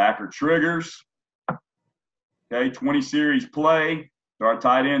 backer triggers. Okay, 20 series play. So our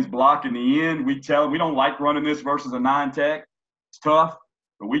tight ends block in the end. We tell him we don't like running this versus a 9-tech. It's tough,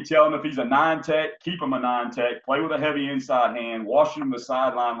 but we tell him if he's a 9-tech, keep him a 9-tech. Play with a heavy inside hand, washing him the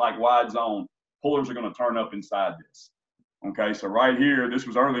sideline like wide zone. Pullers are going to turn up inside this. Okay, so right here, this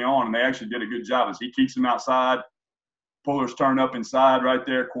was early on, and they actually did a good job as he keeps him outside. Pullers turn up inside right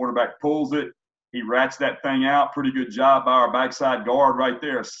there. Quarterback pulls it. He rats that thing out. Pretty good job by our backside guard right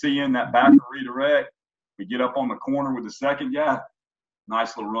there, seeing that backer redirect. We get up on the corner with the second guy.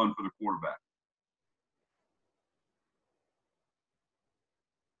 Nice little run for the quarterback.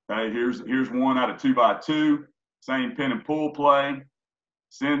 Okay, here's one out of 2x2. Same pin and pull play.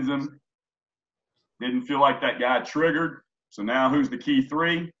 Sends him. Didn't feel like that guy triggered. So now who's the key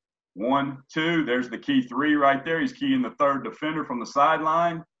 3? 1, 2. There's the key 3 right there. He's keying the third defender from the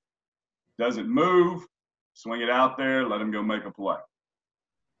sideline. Doesn't move. Swing it out there. Let him go make a play.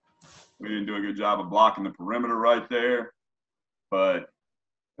 We didn't do a good job of blocking the perimeter right there, but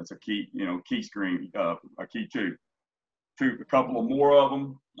that's a key, you know, key screen, a key 2. A couple of more of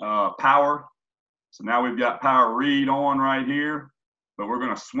them. Power. So now we've got power read on right here, but we're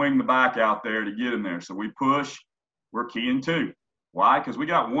going to swing the back out there to get him there. So we push. We're keying 2. Why? Because we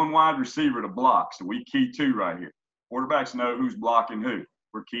got one wide receiver to block, so we key 2 right here. Quarterbacks know who's blocking who.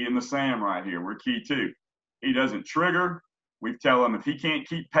 We're keying the Sam right here. We're key 2. He doesn't trigger. We tell him if he can't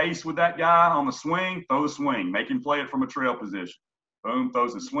keep pace with that guy on the swing, throw the swing. Make him play it from a trail position. Boom,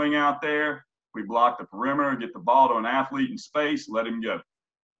 throws the swing out there. We block the perimeter, get the ball to an athlete in space, let him go.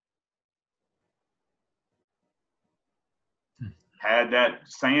 Had that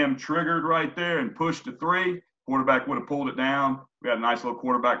Sam triggered right there and pushed to 3, quarterback would have pulled it down. We had a nice little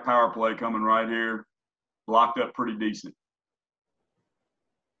quarterback power play coming right here. Blocked up pretty decent.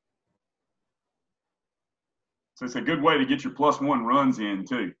 So it's a good way to get your +1 runs in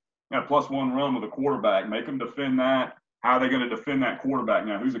too. Now, +1 run with a quarterback, make them defend that. How are they going to defend that quarterback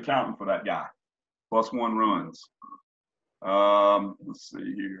now? Who's accounting for that guy? +1 runs. Let's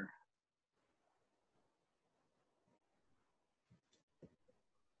see here.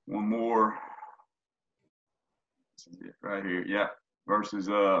 One more. This is it right here. Yeah. Versus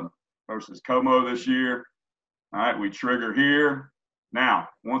Como this year. All right, we trigger here. Now,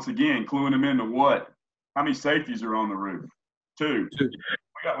 once again, cluing them into what? How many safeties are on the roof? 2.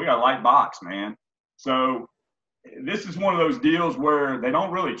 We got a light box, man. So this is one of those deals where they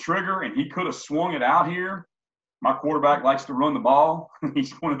don't really trigger, and he could have swung it out here. My quarterback likes to run the ball.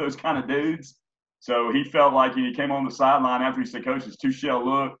 He's one of those kind of dudes. So he felt like he came on the sideline after he said, Coach, it's two-shell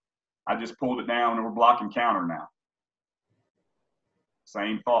look. I just pulled it down, and we're blocking counter now.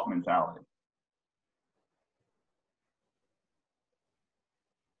 Same thought mentality.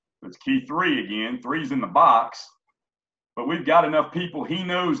 It's key 3 again. 3's in the box. But we've got enough people. He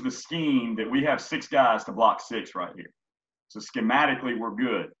knows the scheme that we have 6 guys to block 6 right here. So schematically, we're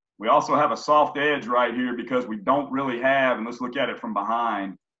good. We also have a soft edge right here because we don't really have, and let's look at it from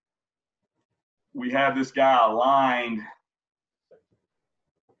behind. We have this guy aligned.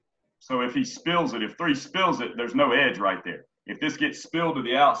 So if he spills it, if 3 spills it, there's no edge right there. If this gets spilled to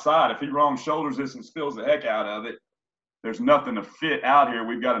the outside, if he wrong shoulders this and spills the heck out of it, there's nothing to fit out here.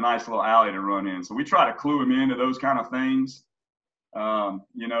 We've got a nice little alley to run in. So we try to clue him into those kind of things.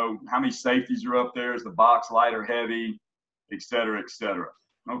 You know, how many safeties are up there? Is the box light or heavy, et cetera, et cetera.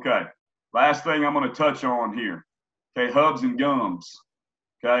 Okay, last thing I'm going to touch on here. Okay, hubs and gums.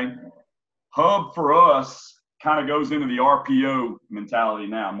 Okay, hub for us kind of goes into the RPO mentality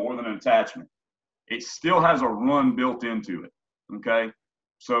now more than an attachment. It still has a run built into it. Okay,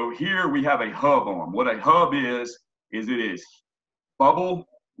 so here we have a hub on. What a hub is it is bubble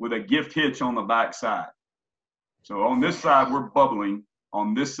with a gift hitch on the back side. So on this side, we're bubbling.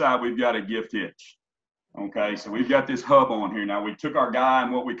 On this side, we've got a gift hitch. Okay, so we've got this hub on here. Now, we took our guy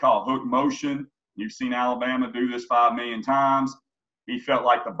in what we call hook motion. You've seen Alabama do this 5 million times. He felt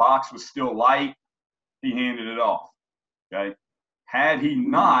like the box was still light. He handed it off. Okay, had he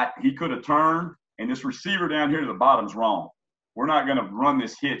not, he could have turned, and this receiver down here to the bottom's wrong. We're not going to run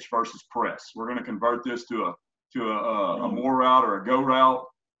this hitch versus press. We're going to convert this to a more route or a go route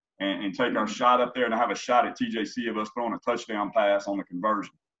and take our shot up there and have a shot at TJC of us throwing a touchdown pass on the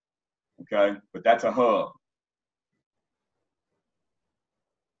conversion. Okay, but that's a hub.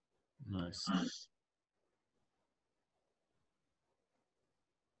 Nice.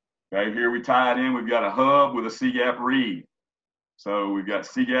 Okay, here we tie it in. We've got a hub with a C-gap read. So we've got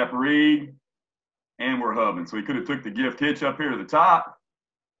C-gap read, and we're hubbing. So he could have took the gift hitch up here to the top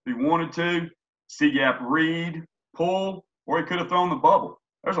if he wanted to. C-gap read, pull, or he could have thrown the bubble.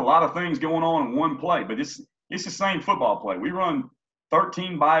 There's a lot of things going on in one play, but it's the same football play. We run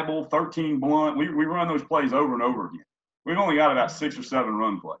 13 Bible, 13 blunt. We run those plays over and over again. We've only got about 6 or 7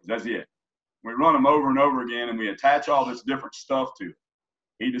 run plays. That's it. We run them over and over again, and we attach all this different stuff to it.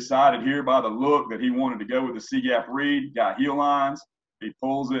 He decided here by the look that he wanted to go with the C-gap read, got heel lines. He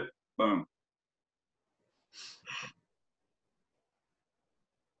pulls it, boom.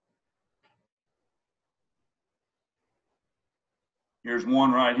 Here's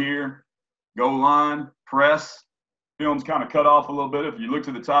one right here. Goal line, press. Film's kind of cut off a little bit. If you look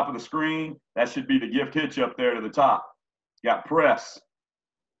to the top of the screen, that should be the gift hitch up there to the top. Got press.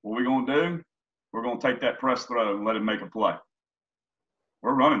 What we going to do? We're going to take that press throw and let him make a play.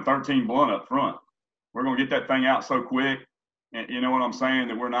 We're running 13 blunt up front. We're going to get that thing out so quick, and you know what I'm saying,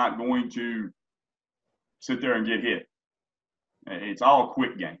 that we're not going to sit there and get hit. It's all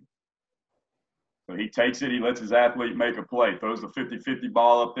quick game. So he takes it, he lets his athlete make a play, throws the 50-50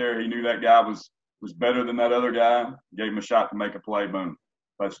 ball up there. He knew that guy was better than that other guy, gave him a shot to make a play, boom,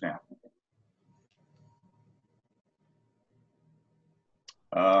 touchdown.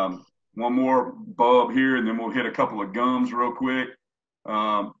 One more bub here, and then we'll hit a couple of gums real quick.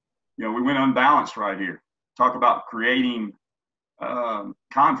 You know, we went unbalanced right here. Talk about creating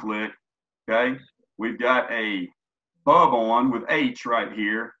conflict, okay? We've got a bub on with H right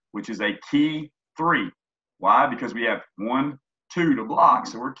here, which is a key 3. Why? Because we have 1, 2 to block,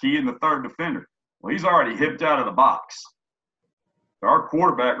 so we're keying the third defender. Well, he's already hipped out of the box. So our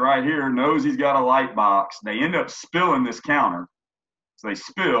quarterback right here knows he's got a light box. They end up spilling this counter. So they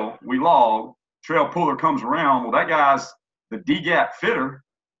spill, we log, trail puller comes around. Well, that guy's the D-gap fitter,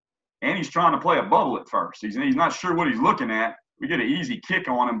 and he's trying to play a bubble at first. He's not sure what he's looking at. We get an easy kick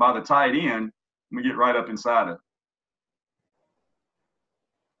on him by the tight end, and we get right up inside it.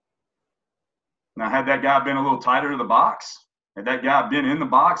 Now, had that guy been a little tighter to the box, had that guy been in the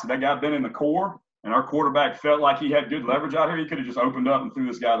box, had that guy been in the core, and our quarterback felt like he had good leverage out here, he could have just opened up and threw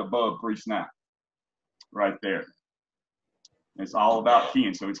this guy the bub pre-snap right there. It's all about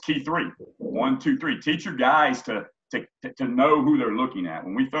keying. So it's key 3. 1, 2, 3. Teach your guys to know who they're looking at.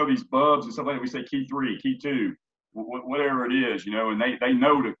 When we throw these bubs and stuff like that, we say key 3, key 2, whatever it is, you know, and they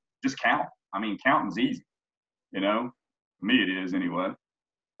know to just count. I mean, counting's easy, you know. For me, it is anyway.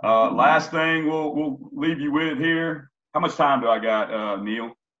 Last thing we'll leave you with here. How much time do I got,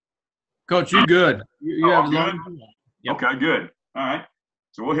 Neil? Coach, you're good. You have good? Yep. Okay, good. All right.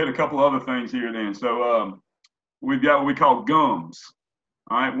 So we'll hit a couple other things here then. So we've got what we call gums.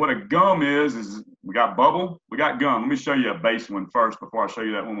 All right, what a gum is we got bubble, we got gum. Let me show you a base one first before I show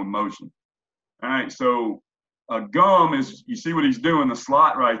you that one with motion. All right, so a gum is, you see what he's doing, the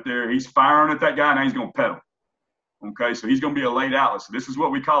slot right there. He's firing at that guy, now he's going to pedal. Okay, so he's going to be a late outlet. So this is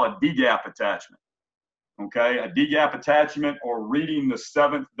what we call a D-gap attachment. Okay, a D-gap attachment or reading the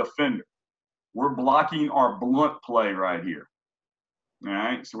 7th defender. We're blocking our blunt play right here. All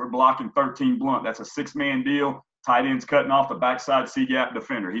right, so we're blocking 13 blunt. That's a 6-man deal. Tight end's cutting off the backside C-gap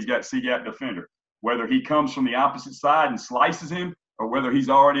defender. He's got C-gap defender. Whether he comes from the opposite side and slices him or whether he's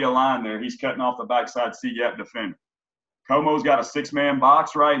already aligned there, he's cutting off the backside C-gap defender. Como's got a 6-man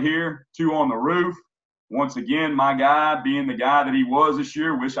box right here, 2 on the roof. Once again, my guy, being the guy that he was this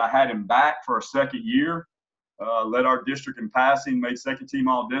year, wish I had him back for a second year. Led our district in passing, made second team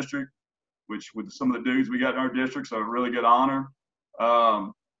all district, which with some of the dudes we got in our district, so a really good honor.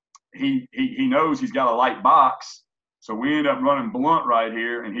 He knows he's got a light box, so we end up running blunt right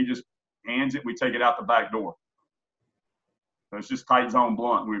here, and he just hands it. We take it out the back door. So it's just tight zone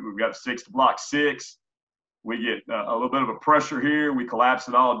blunt. We've got 6 to block 6. We get a little bit of a pressure here. We collapse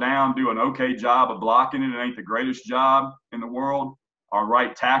it all down, do an okay job of blocking it. It ain't the greatest job in the world. Our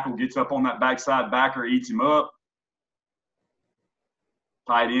right tackle gets up on that backside backer, eats him up.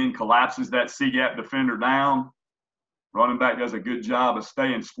 Tight end collapses that C-gap defender down. Running back does a good job of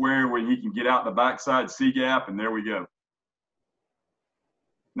staying square where he can get out the backside C-gap, and there we go.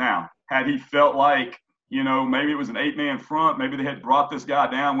 Now, had he felt like, you know, maybe it was an 8-man front, maybe they had brought this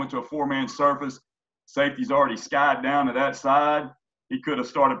guy down, went to a 4-man surface, safety's already skied down to that side, he could have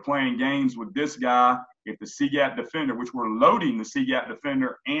started playing games with this guy if the C-gap defender, which we're loading the C-gap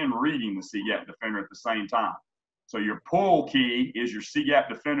defender and reading the C-gap defender at the same time. So your pull key is your C-gap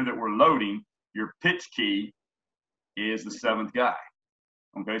defender that we're loading. Your pitch key is the 7th guy.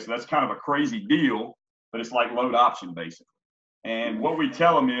 Okay, so that's kind of a crazy deal, but it's like load option basically. And what we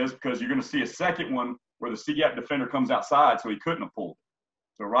tell them is, because you're going to see a second one where the C-gap defender comes outside, so he couldn't have pulled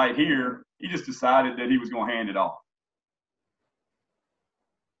it. So right here, he just decided that he was going to hand it off.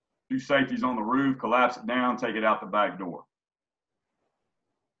 2 safeties on the roof, collapse it down, take it out the back door.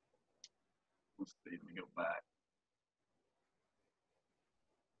 Let's see, let me go back.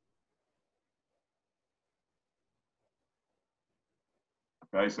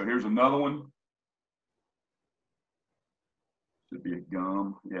 Okay, so here's another one. Should be a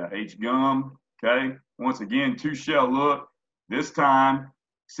gum. Yeah, H gum. Okay, once again, 2 shell look. This time,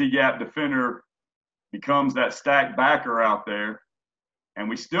 C-gap defender becomes that stacked backer out there. And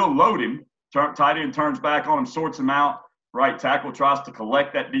we still load him. Tight end turns back on him, sorts him out. Right tackle tries to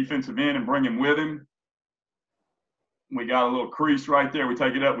collect that defensive end and bring him with him. We got a little crease right there. We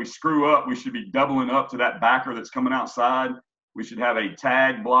take it up. We screw up. We should be doubling up to that backer that's coming outside. We should have a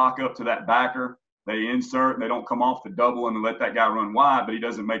tag block up to that backer. They insert, and they don't come off the double and let that guy run wide, but he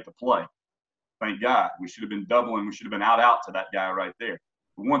doesn't make the play. Thank God. We should have been doubling. We should have been out to that guy right there.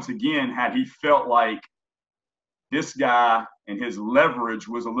 But once again, had he felt like this guy and his leverage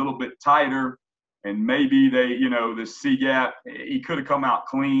was a little bit tighter, and maybe they, you know, the C-gap, he could have come out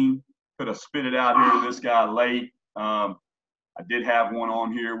clean, could have spit it out here to this guy late. I did have one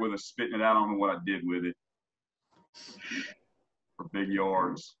on here with a spitting it out. I don't know what I did with it for big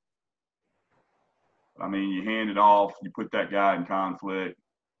yards. I mean, you hand it off, you put that guy in conflict,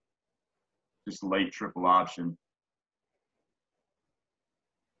 just late triple option.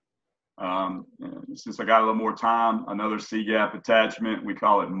 Since I got a little more time, another C-gap attachment. We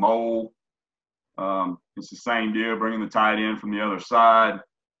call it mole. It's the same deal, bringing the tight end from the other side,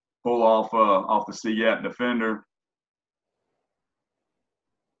 pull off the C-gap defender.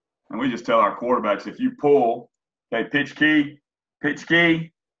 And we just tell our quarterbacks, if you pull, okay, pitch key,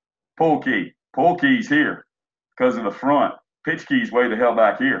 pull key. Pull key's here because of the front. Pitch key's way the hell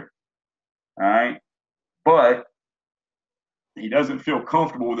back here. All right. But he doesn't feel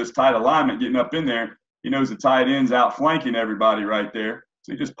comfortable with this tight alignment getting up in there. He knows the tight end's outflanking everybody right there.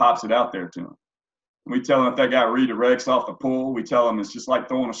 So he just pops it out there to him. We tell him if that guy redirects off the pull, we tell him it's just like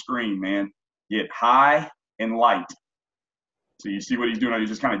throwing a screen, man. Get high and light. So you see what he's doing? He's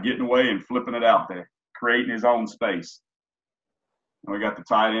just kind of getting away and flipping it out there, creating his own space. And we got the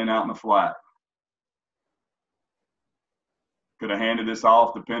tight end out in the flat. Could have handed this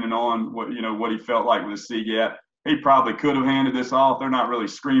off depending on what he felt like with his C-gap. He probably could have handed this off. They're not really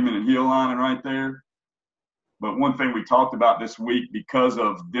screaming and heel lining right there. But one thing we talked about this week, because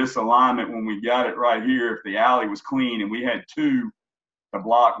of this alignment, when we got it right here, if the alley was clean and we had 2 to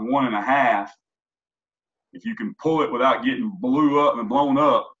block 1.5, if you can pull it without getting blown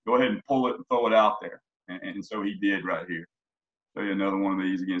up, go ahead and pull it and throw it out there. And so he did right here. Show you another one of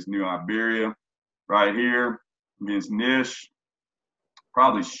these against New Iberia right here. against Nish.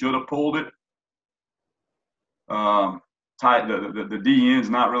 Probably should have pulled it. Tight. The DN's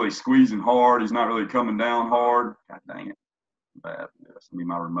not really squeezing hard. He's not really coming down hard. God dang it. Bad. That's going to be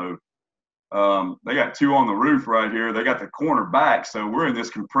my remote. They got two on the roof right here. They got the corner back. So we're in this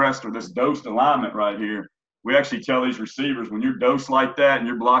compressed or this dosed alignment right here. We actually tell these receivers, when you're dosed like that and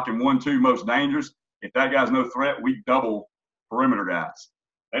you're blocking 1-2 most dangerous, if that guy's no threat, we double perimeter guys.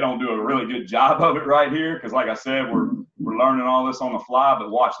 They don't do a really good job of it right here because, like I said, we're learning all this on the fly.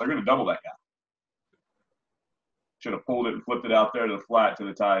 But watch, they're going to double that guy. Should have pulled it and flipped it out there to the flat to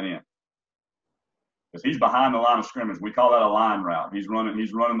the tight end. Because he's behind the line of scrimmage. We call that a line route. He's running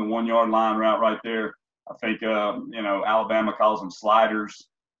the 1-yard line route right there. I think Alabama calls them sliders.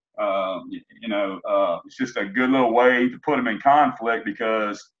 It's just a good little way to put him in conflict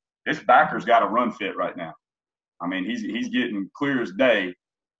because this backer's got a run fit right now. I mean, he's getting clear as day.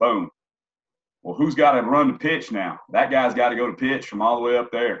 Boom. Well, who's got to run the pitch now? That guy's got to go to pitch from all the way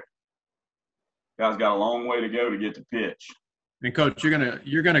up there. Guy's got a long way to go to get to pitch. And Coach,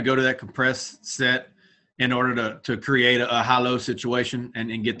 you're gonna go to that compressed set in order to create a high-low situation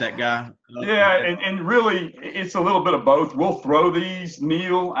and get that guy. Yeah, and really it's a little bit of both. We'll throw these,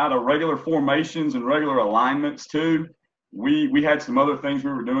 Neil, out of regular formations and regular alignments too. We had some other things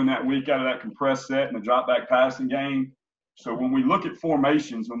we were doing that week out of that compressed set and the drop back passing game. So when we look at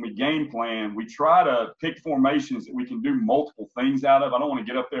formations, when we game plan, we try to pick formations that we can do multiple things out of. I don't want to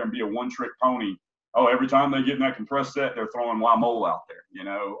get up there and be a one-trick pony. Oh, every time they get in that compressed set, they're throwing Y-Mole out there,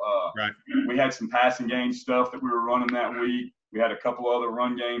 Right. We had some passing game stuff that we were running that week. We had a couple other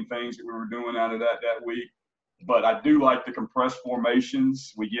run game things that we were doing out of that week. But I do like the compressed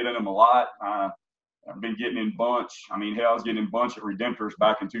formations. We get in them a lot. I've been getting in bunch. I mean, hell, I was getting in bunch at Redemptors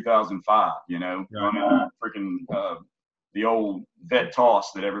back in 2005, running freaking the old vet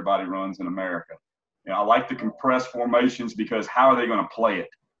toss that everybody runs in America. I like the compressed formations because how are they going to play it?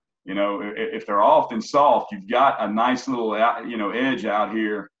 If they're often soft, you've got a nice little, edge out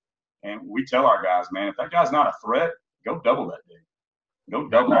here. And we tell our guys, man, if that guy's not a threat, go double that dude. Go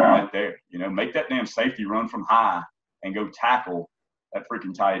double him right there. Make that damn safety run from high and go tackle that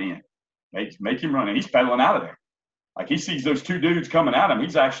freaking tight end. Make him run. And he's pedaling out of there. Like he sees those two dudes coming at him.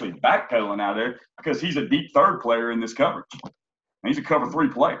 He's actually backpedaling out of there because he's a deep third player in this coverage. And he's a cover 3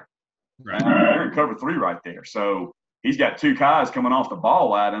 player. Right. They're in cover 3 right there. So he's got two guys coming off the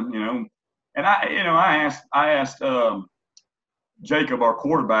ball at him, And I asked Jacob, our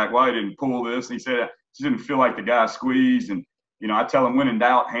quarterback, why he didn't pull this. And he said he didn't feel like the guy squeezed. And I tell him when in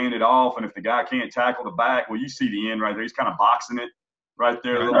doubt, hand it off. And if the guy can't tackle the back, well, you see the end right there. He's kind of boxing it right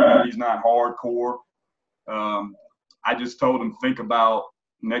there a little bit. He's not hardcore. I just told him think about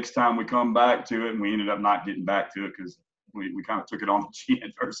next time we come back to it, and we ended up not getting back to it because we kind of took it on the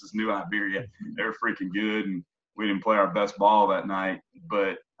chin versus New Iberia. They were freaking good, and we didn't play our best ball that night.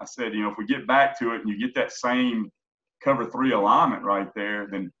 But I said, if we get back to it and you get that same cover 3 alignment right there,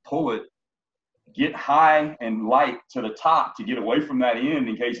 then pull it, get high and light to the top to get away from that end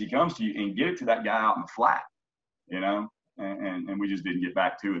in case he comes to you, and get it to that guy out in the flat, and we just didn't get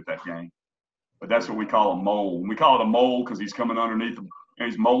back to it that game. But that's what we call a mole. And we call it a mole because he's coming underneath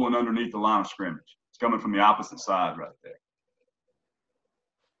he's moling underneath the line of scrimmage. It's coming from the opposite side right there.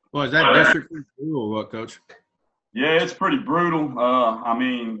 Well, is that district or what, Coach? Yeah, it's pretty brutal. I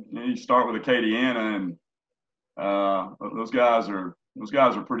mean, you start with Acadiana, and those guys are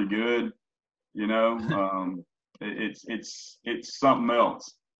pretty good. It's something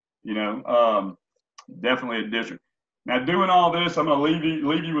else. Definitely a district. Now, doing all this, I'm going to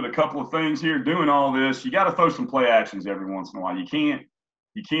leave you with a couple of things here. Doing all this, you got to throw some play actions every once in a while. You can't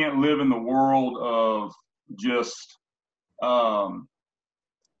live in the world of just throwing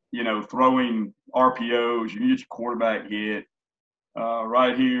RPOs. You can get your quarterback hit.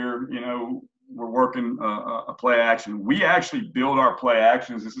 Right here, we're working a play action. We actually build our play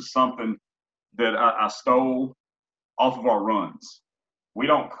actions. This is something that I stole off of our runs. We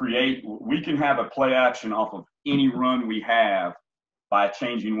don't create – we can have a play action off of any run we have by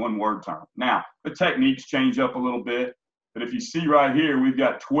changing one word term. Now, the techniques change up a little bit, but if you see right here, we've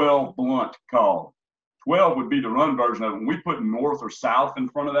got 12 blunt called. 12 would be the run version of it. When we put north or south in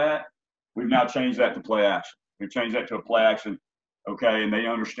front of that, we've now changed that to play action. We've changed that to a play action, okay, and they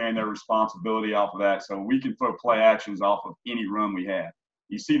understand their responsibility off of that. So we can throw play actions off of any run we have.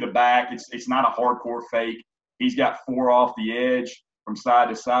 You see the back, it's not a hardcore fake. He's got 4 off the edge from side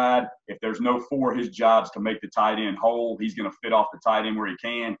to side. If there's no 4, his job's to make the tight end whole. He's going to fit off the tight end where he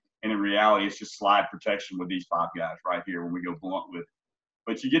can. And in reality, it's just slide protection with these 5 guys right here when we go blunt with it.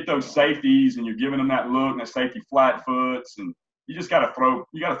 But you get those safeties, and you're giving them that look and that safety flat foots, and you just got to throw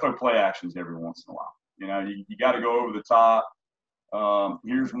play actions every once in a while. You know, you got to go over the top.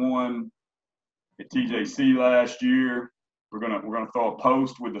 Here's one at TJC last year. We're gonna throw a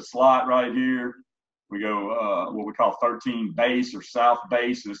post with the slot right here. We go what we call 13 base or south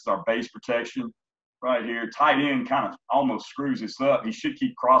base. This is our base protection right here. Tight end kind of almost screws this up. He should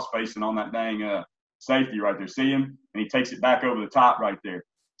keep cross facing on that dang safety right there. See him? And he takes it back over the top right there.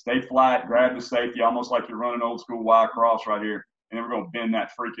 Stay flat, grab the safety, almost like you're running old school Y cross right here. And then we're gonna bend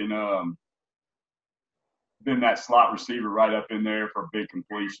that freaking bend that slot receiver right up in there for a big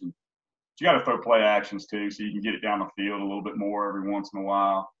completion. You got to throw play actions too, so you can get it down the field a little bit more every once in a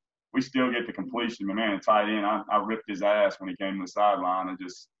while. We still get the completion, but man, tight end, I ripped his ass when he came to the sideline and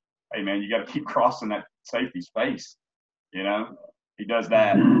just, hey man, you got to keep crossing that safety's face. You know, he does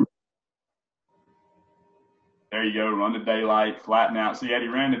that. There you go, run the daylight, flatten out. See, had he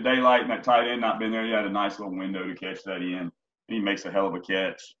ran the daylight and that tight end not been there, he had a nice little window to catch that in. And he makes a hell of a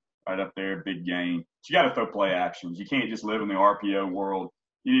catch right up there, big gain. But you got to throw play actions. You can't just live in the RPO world.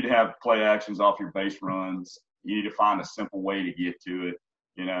 You need to have play actions off your base runs. You need to find a simple way to get to it,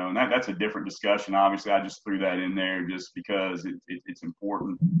 you know, and that's a different discussion. Obviously, I just threw that in there just because it's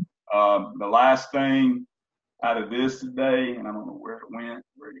important. The last thing out of this today, and I don't know where it went.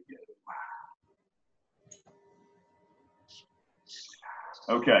 Where did it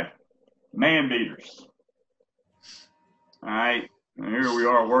go? Okay, man beaters. All right, and here we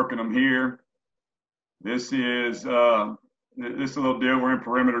are working them here. This is this is a little deal. We're in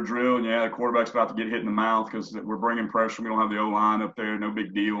perimeter drill, and yeah, the quarterback's about to get hit in the mouth because we're bringing pressure. We don't have the O-line up there. No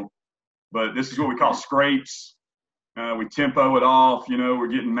big deal. But this is what we call scrapes. We tempo it off. You know, we're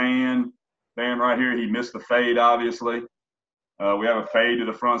getting man. Bam right here. He missed the fade, obviously. We have a fade to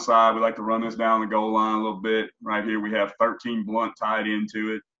the front side. We like to run this down the goal line a little bit. Right here we have 13 blunt tied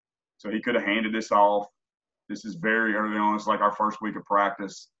into it. So he could have handed this off. This is very early on. It's like our first week of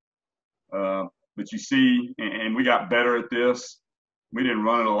practice. But you see, and we got better at this. We didn't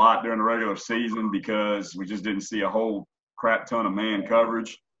run it a lot during the regular season because we just didn't see a whole crap ton of man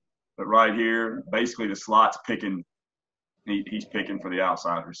coverage. But right here, basically the slot's picking. He's picking for the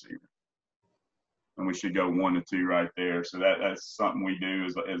outside receiver. And we should go 1 to 2 right there. So that's something we do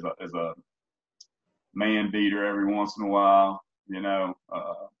as a man beater every once in a while, you know,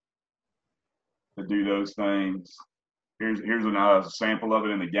 to do those things. Here's another sample of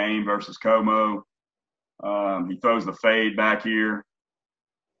it in the game versus Como. He throws the fade back here.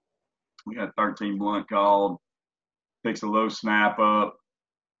 We got 13 blunt called. Picks a low snap up.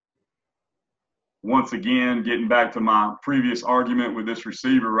 Once again, getting back to my previous argument with this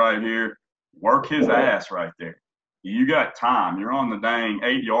receiver right here, work his ass right there. You got time. You're on the dang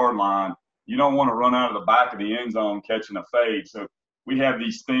 8-yard line. You don't want to run out of the back of the end zone catching a fade. So we have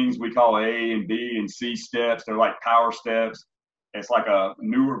these things we call A and B and C steps. They're like power steps. It's like a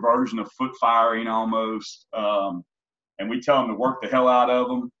newer version of foot firing almost. And we tell them to work the hell out of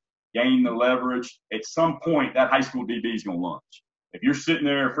them, gain the leverage. At some point, that high school DB is going to lunge. If you're sitting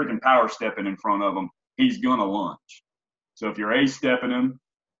there freaking power stepping in front of him, he's going to lunge. So if you're A stepping him,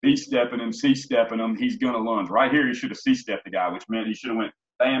 B stepping him, C stepping him, he's going to lunge. Right here, he should have C stepped the guy, which meant he should have went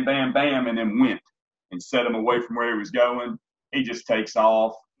bam, bam, bam, and then went and set him away from where he was going. He just takes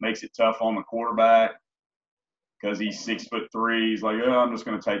off, makes it tough on the quarterback because he's 6'3". He's like, oh, I'm just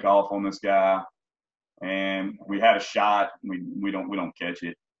going to take off on this guy. And we had a shot. We don't catch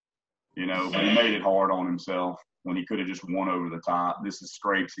it, you know, but he made it hard on himself when he could have just won over the top. This is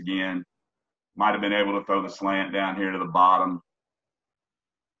scrapes again. Might have been able to throw the slant down here to the bottom.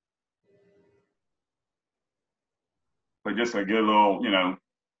 But just a good little, you know,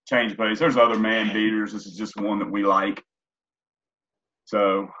 change pace. There's other man beaters. This is just one that we like.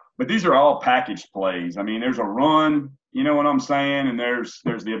 So, but these are all packaged plays. I mean, there's a run, you know what I'm saying? And there's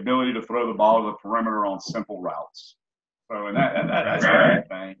the ability to throw the ball to the perimeter on simple routes. So, and that's the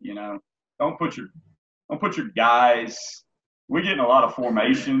thing, you know. Don't put your guys. We get in a lot of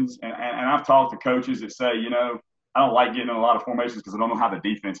formations, and I've talked to coaches that say, you know, I don't like getting in a lot of formations because I don't know how the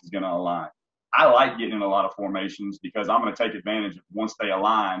defense is going to align. I like getting in a lot of formations because I'm going to take advantage of once they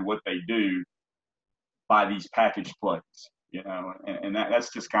align what they do by these package plays, you know, and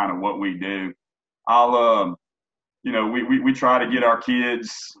that's just kind of what we do. You know, we try to get our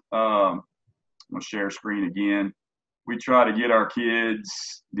kids, I'm going to share screen again. We try to get our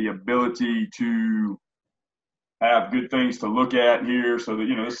kids the ability to have good things to look at here so that,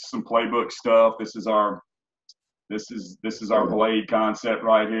 you know, this is some playbook stuff. This is our blade concept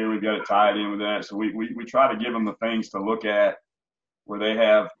right here. We've got it tied in with that. So we try to give them the things to look at where they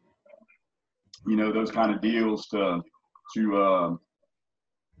have, you know, those kind of deals to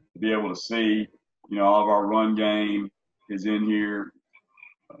be able to see. You know, all of our run game is in here.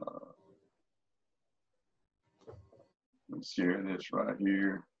 Let's share this right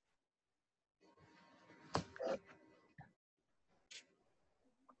here.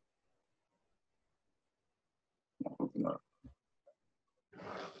 Open up.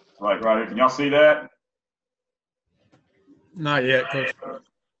 Right here. Can y'all see that? Not yet, Coach.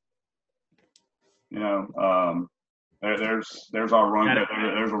 You know, there's our run.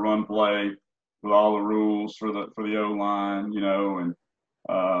 There's a run play with all the rules for the O-line. You know, and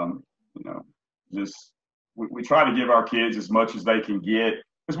you know, just we try to give our kids as much as they can get,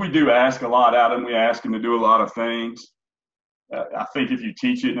 because we do ask a lot out of them. We ask them to do a lot of things. I think if you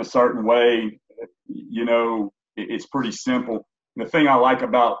teach it in a certain way, you know, it's pretty simple. The thing I like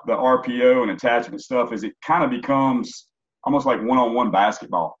about the RPO and attachment stuff is it kind of becomes almost like one-on-one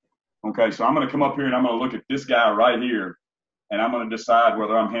basketball. Okay, so I'm going to come up here and I'm going to look at this guy right here, and I'm going to decide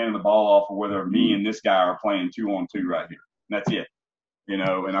whether I'm handing the ball off or whether me and this guy are playing 2-on-2 right here. And that's it. You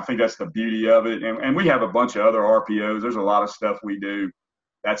know, and I think that's the beauty of it. And we have a bunch of other RPOs. There's a lot of stuff we do.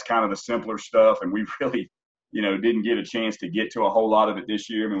 That's kind of the simpler stuff, and we really, you know, didn't get a chance to get to a whole lot of it this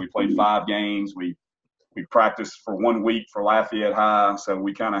year. I mean, we played 5 games. We practiced for 1 week for Lafayette High, so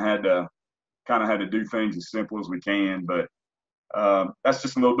we kind of had to do things as simple as we can. But that's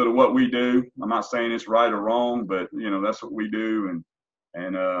just a little bit of what we do. I'm not saying it's right or wrong, but you know, that's what we do,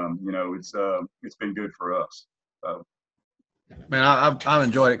 and you know, it's been good for us. So. Man, I've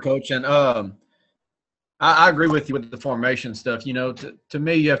enjoyed it, Coach, and I agree with you with the formation stuff. You know, to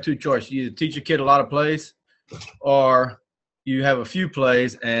me, you have 2 choices: you either teach a kid a lot of plays, or you have a few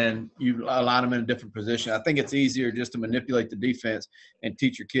plays and you align them in a different position. I think it's easier just to manipulate the defense and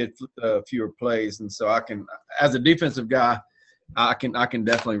teach your kid fewer plays. And so I can, as a defensive guy, I can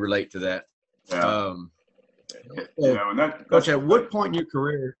definitely relate to that. Yeah. Coach, at what point in your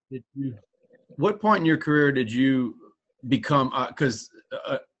career did you become, because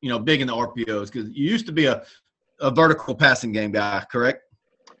you know, big in the RPOs, because you used to be a vertical passing game guy, correct?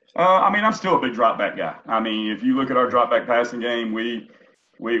 I mean, I'm still a big drop back guy. I mean, if you look at our drop back passing game, we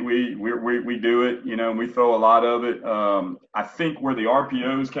do it, you know, and we throw a lot of it. I think where the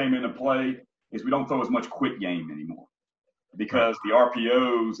RPOs came into play is we don't throw as much quick game anymore, because the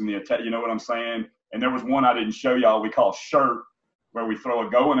RPOs and the attack, you know what I'm saying? And there was one I didn't show y'all we call shirt, where we throw a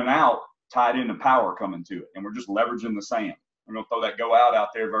go in and out tied into power coming to it, and we're just leveraging the SAM. We're going to throw that go out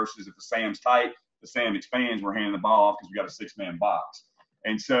there versus if the SAM's tight, the SAM expands, we're handing the ball off because we got a 6-man box.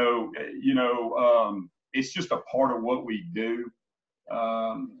 And so, you know, it's just a part of what we do.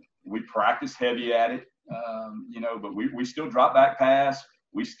 We practice heavy at it, you know, but we still drop back pass.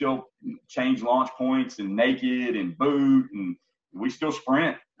 We still change launch points and naked and boot, and we still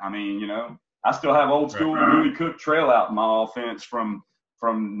sprint. I mean, you know, I still have old school Louis Cook trail out in my offense from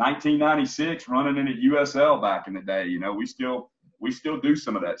 1996 running in at USL back in the day. You know, we still do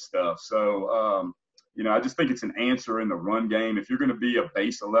some of that stuff. So, you know, I just think it's an answer in the run game. If you're going to be a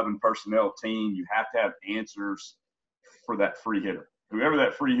base 11 personnel team, you have to have answers for that free hitter. Whoever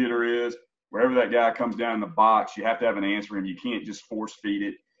that free hitter is, wherever that guy comes down in the box, you have to have an answer, and you can't just force feed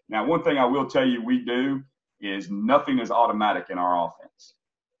it. Now, one thing I will tell you we do is nothing is automatic in our offense.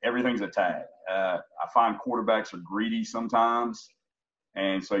 Everything's a tag. I find quarterbacks are greedy sometimes,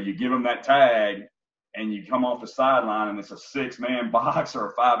 and so you give them that tag, and you come off the sideline, and it's a 6-man box or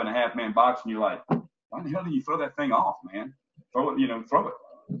a 5.5-man box, and you're like, why the hell do you throw that thing off, man? Throw it, you know, throw it.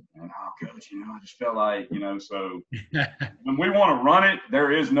 And, oh, Coach, you know, I just felt like, you know, so when we want to run it,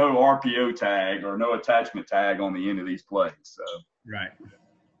 there is no RPO tag or no attachment tag on the end of these plays. So, right.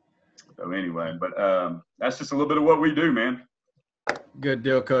 So anyway, but that's just a little bit of what we do, man. Good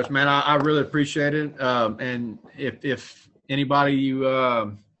deal, Coach. Man, I really appreciate it. And if anybody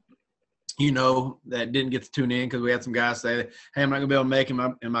you know, that didn't get to tune in, because we had some guys say, hey, I'm not going to be able to make him.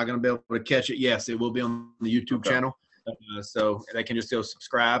 Am I going to be able to catch it? Yes, it will be on the YouTube channel. So they can just go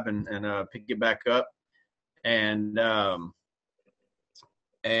subscribe and pick it back up. And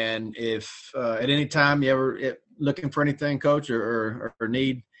if at any time you ever looking for anything, Coach, or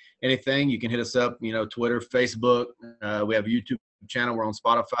need anything, you can hit us up, you know, Twitter, Facebook. We have a YouTube channel. We're on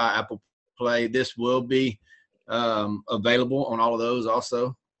Spotify, Apple Play. This will be available on all of those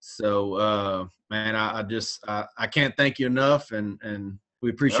also. So, man, I can't thank you enough, and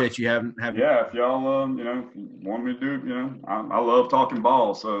we appreciate you having. Yeah, if y'all, you know, want me to do, you know, I love talking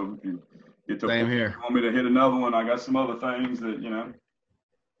ball. So if you get to Same here. Want me to hit another one, I got some other things that, you know,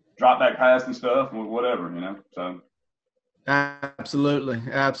 drop back pass and stuff, whatever, you know. So. Absolutely,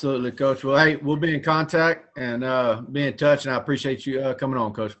 Coach. Well, hey, we'll be in contact and be in touch, and I appreciate you coming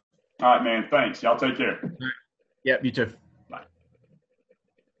on, Coach. All right, man. Thanks. Y'all take care. Yep, you too.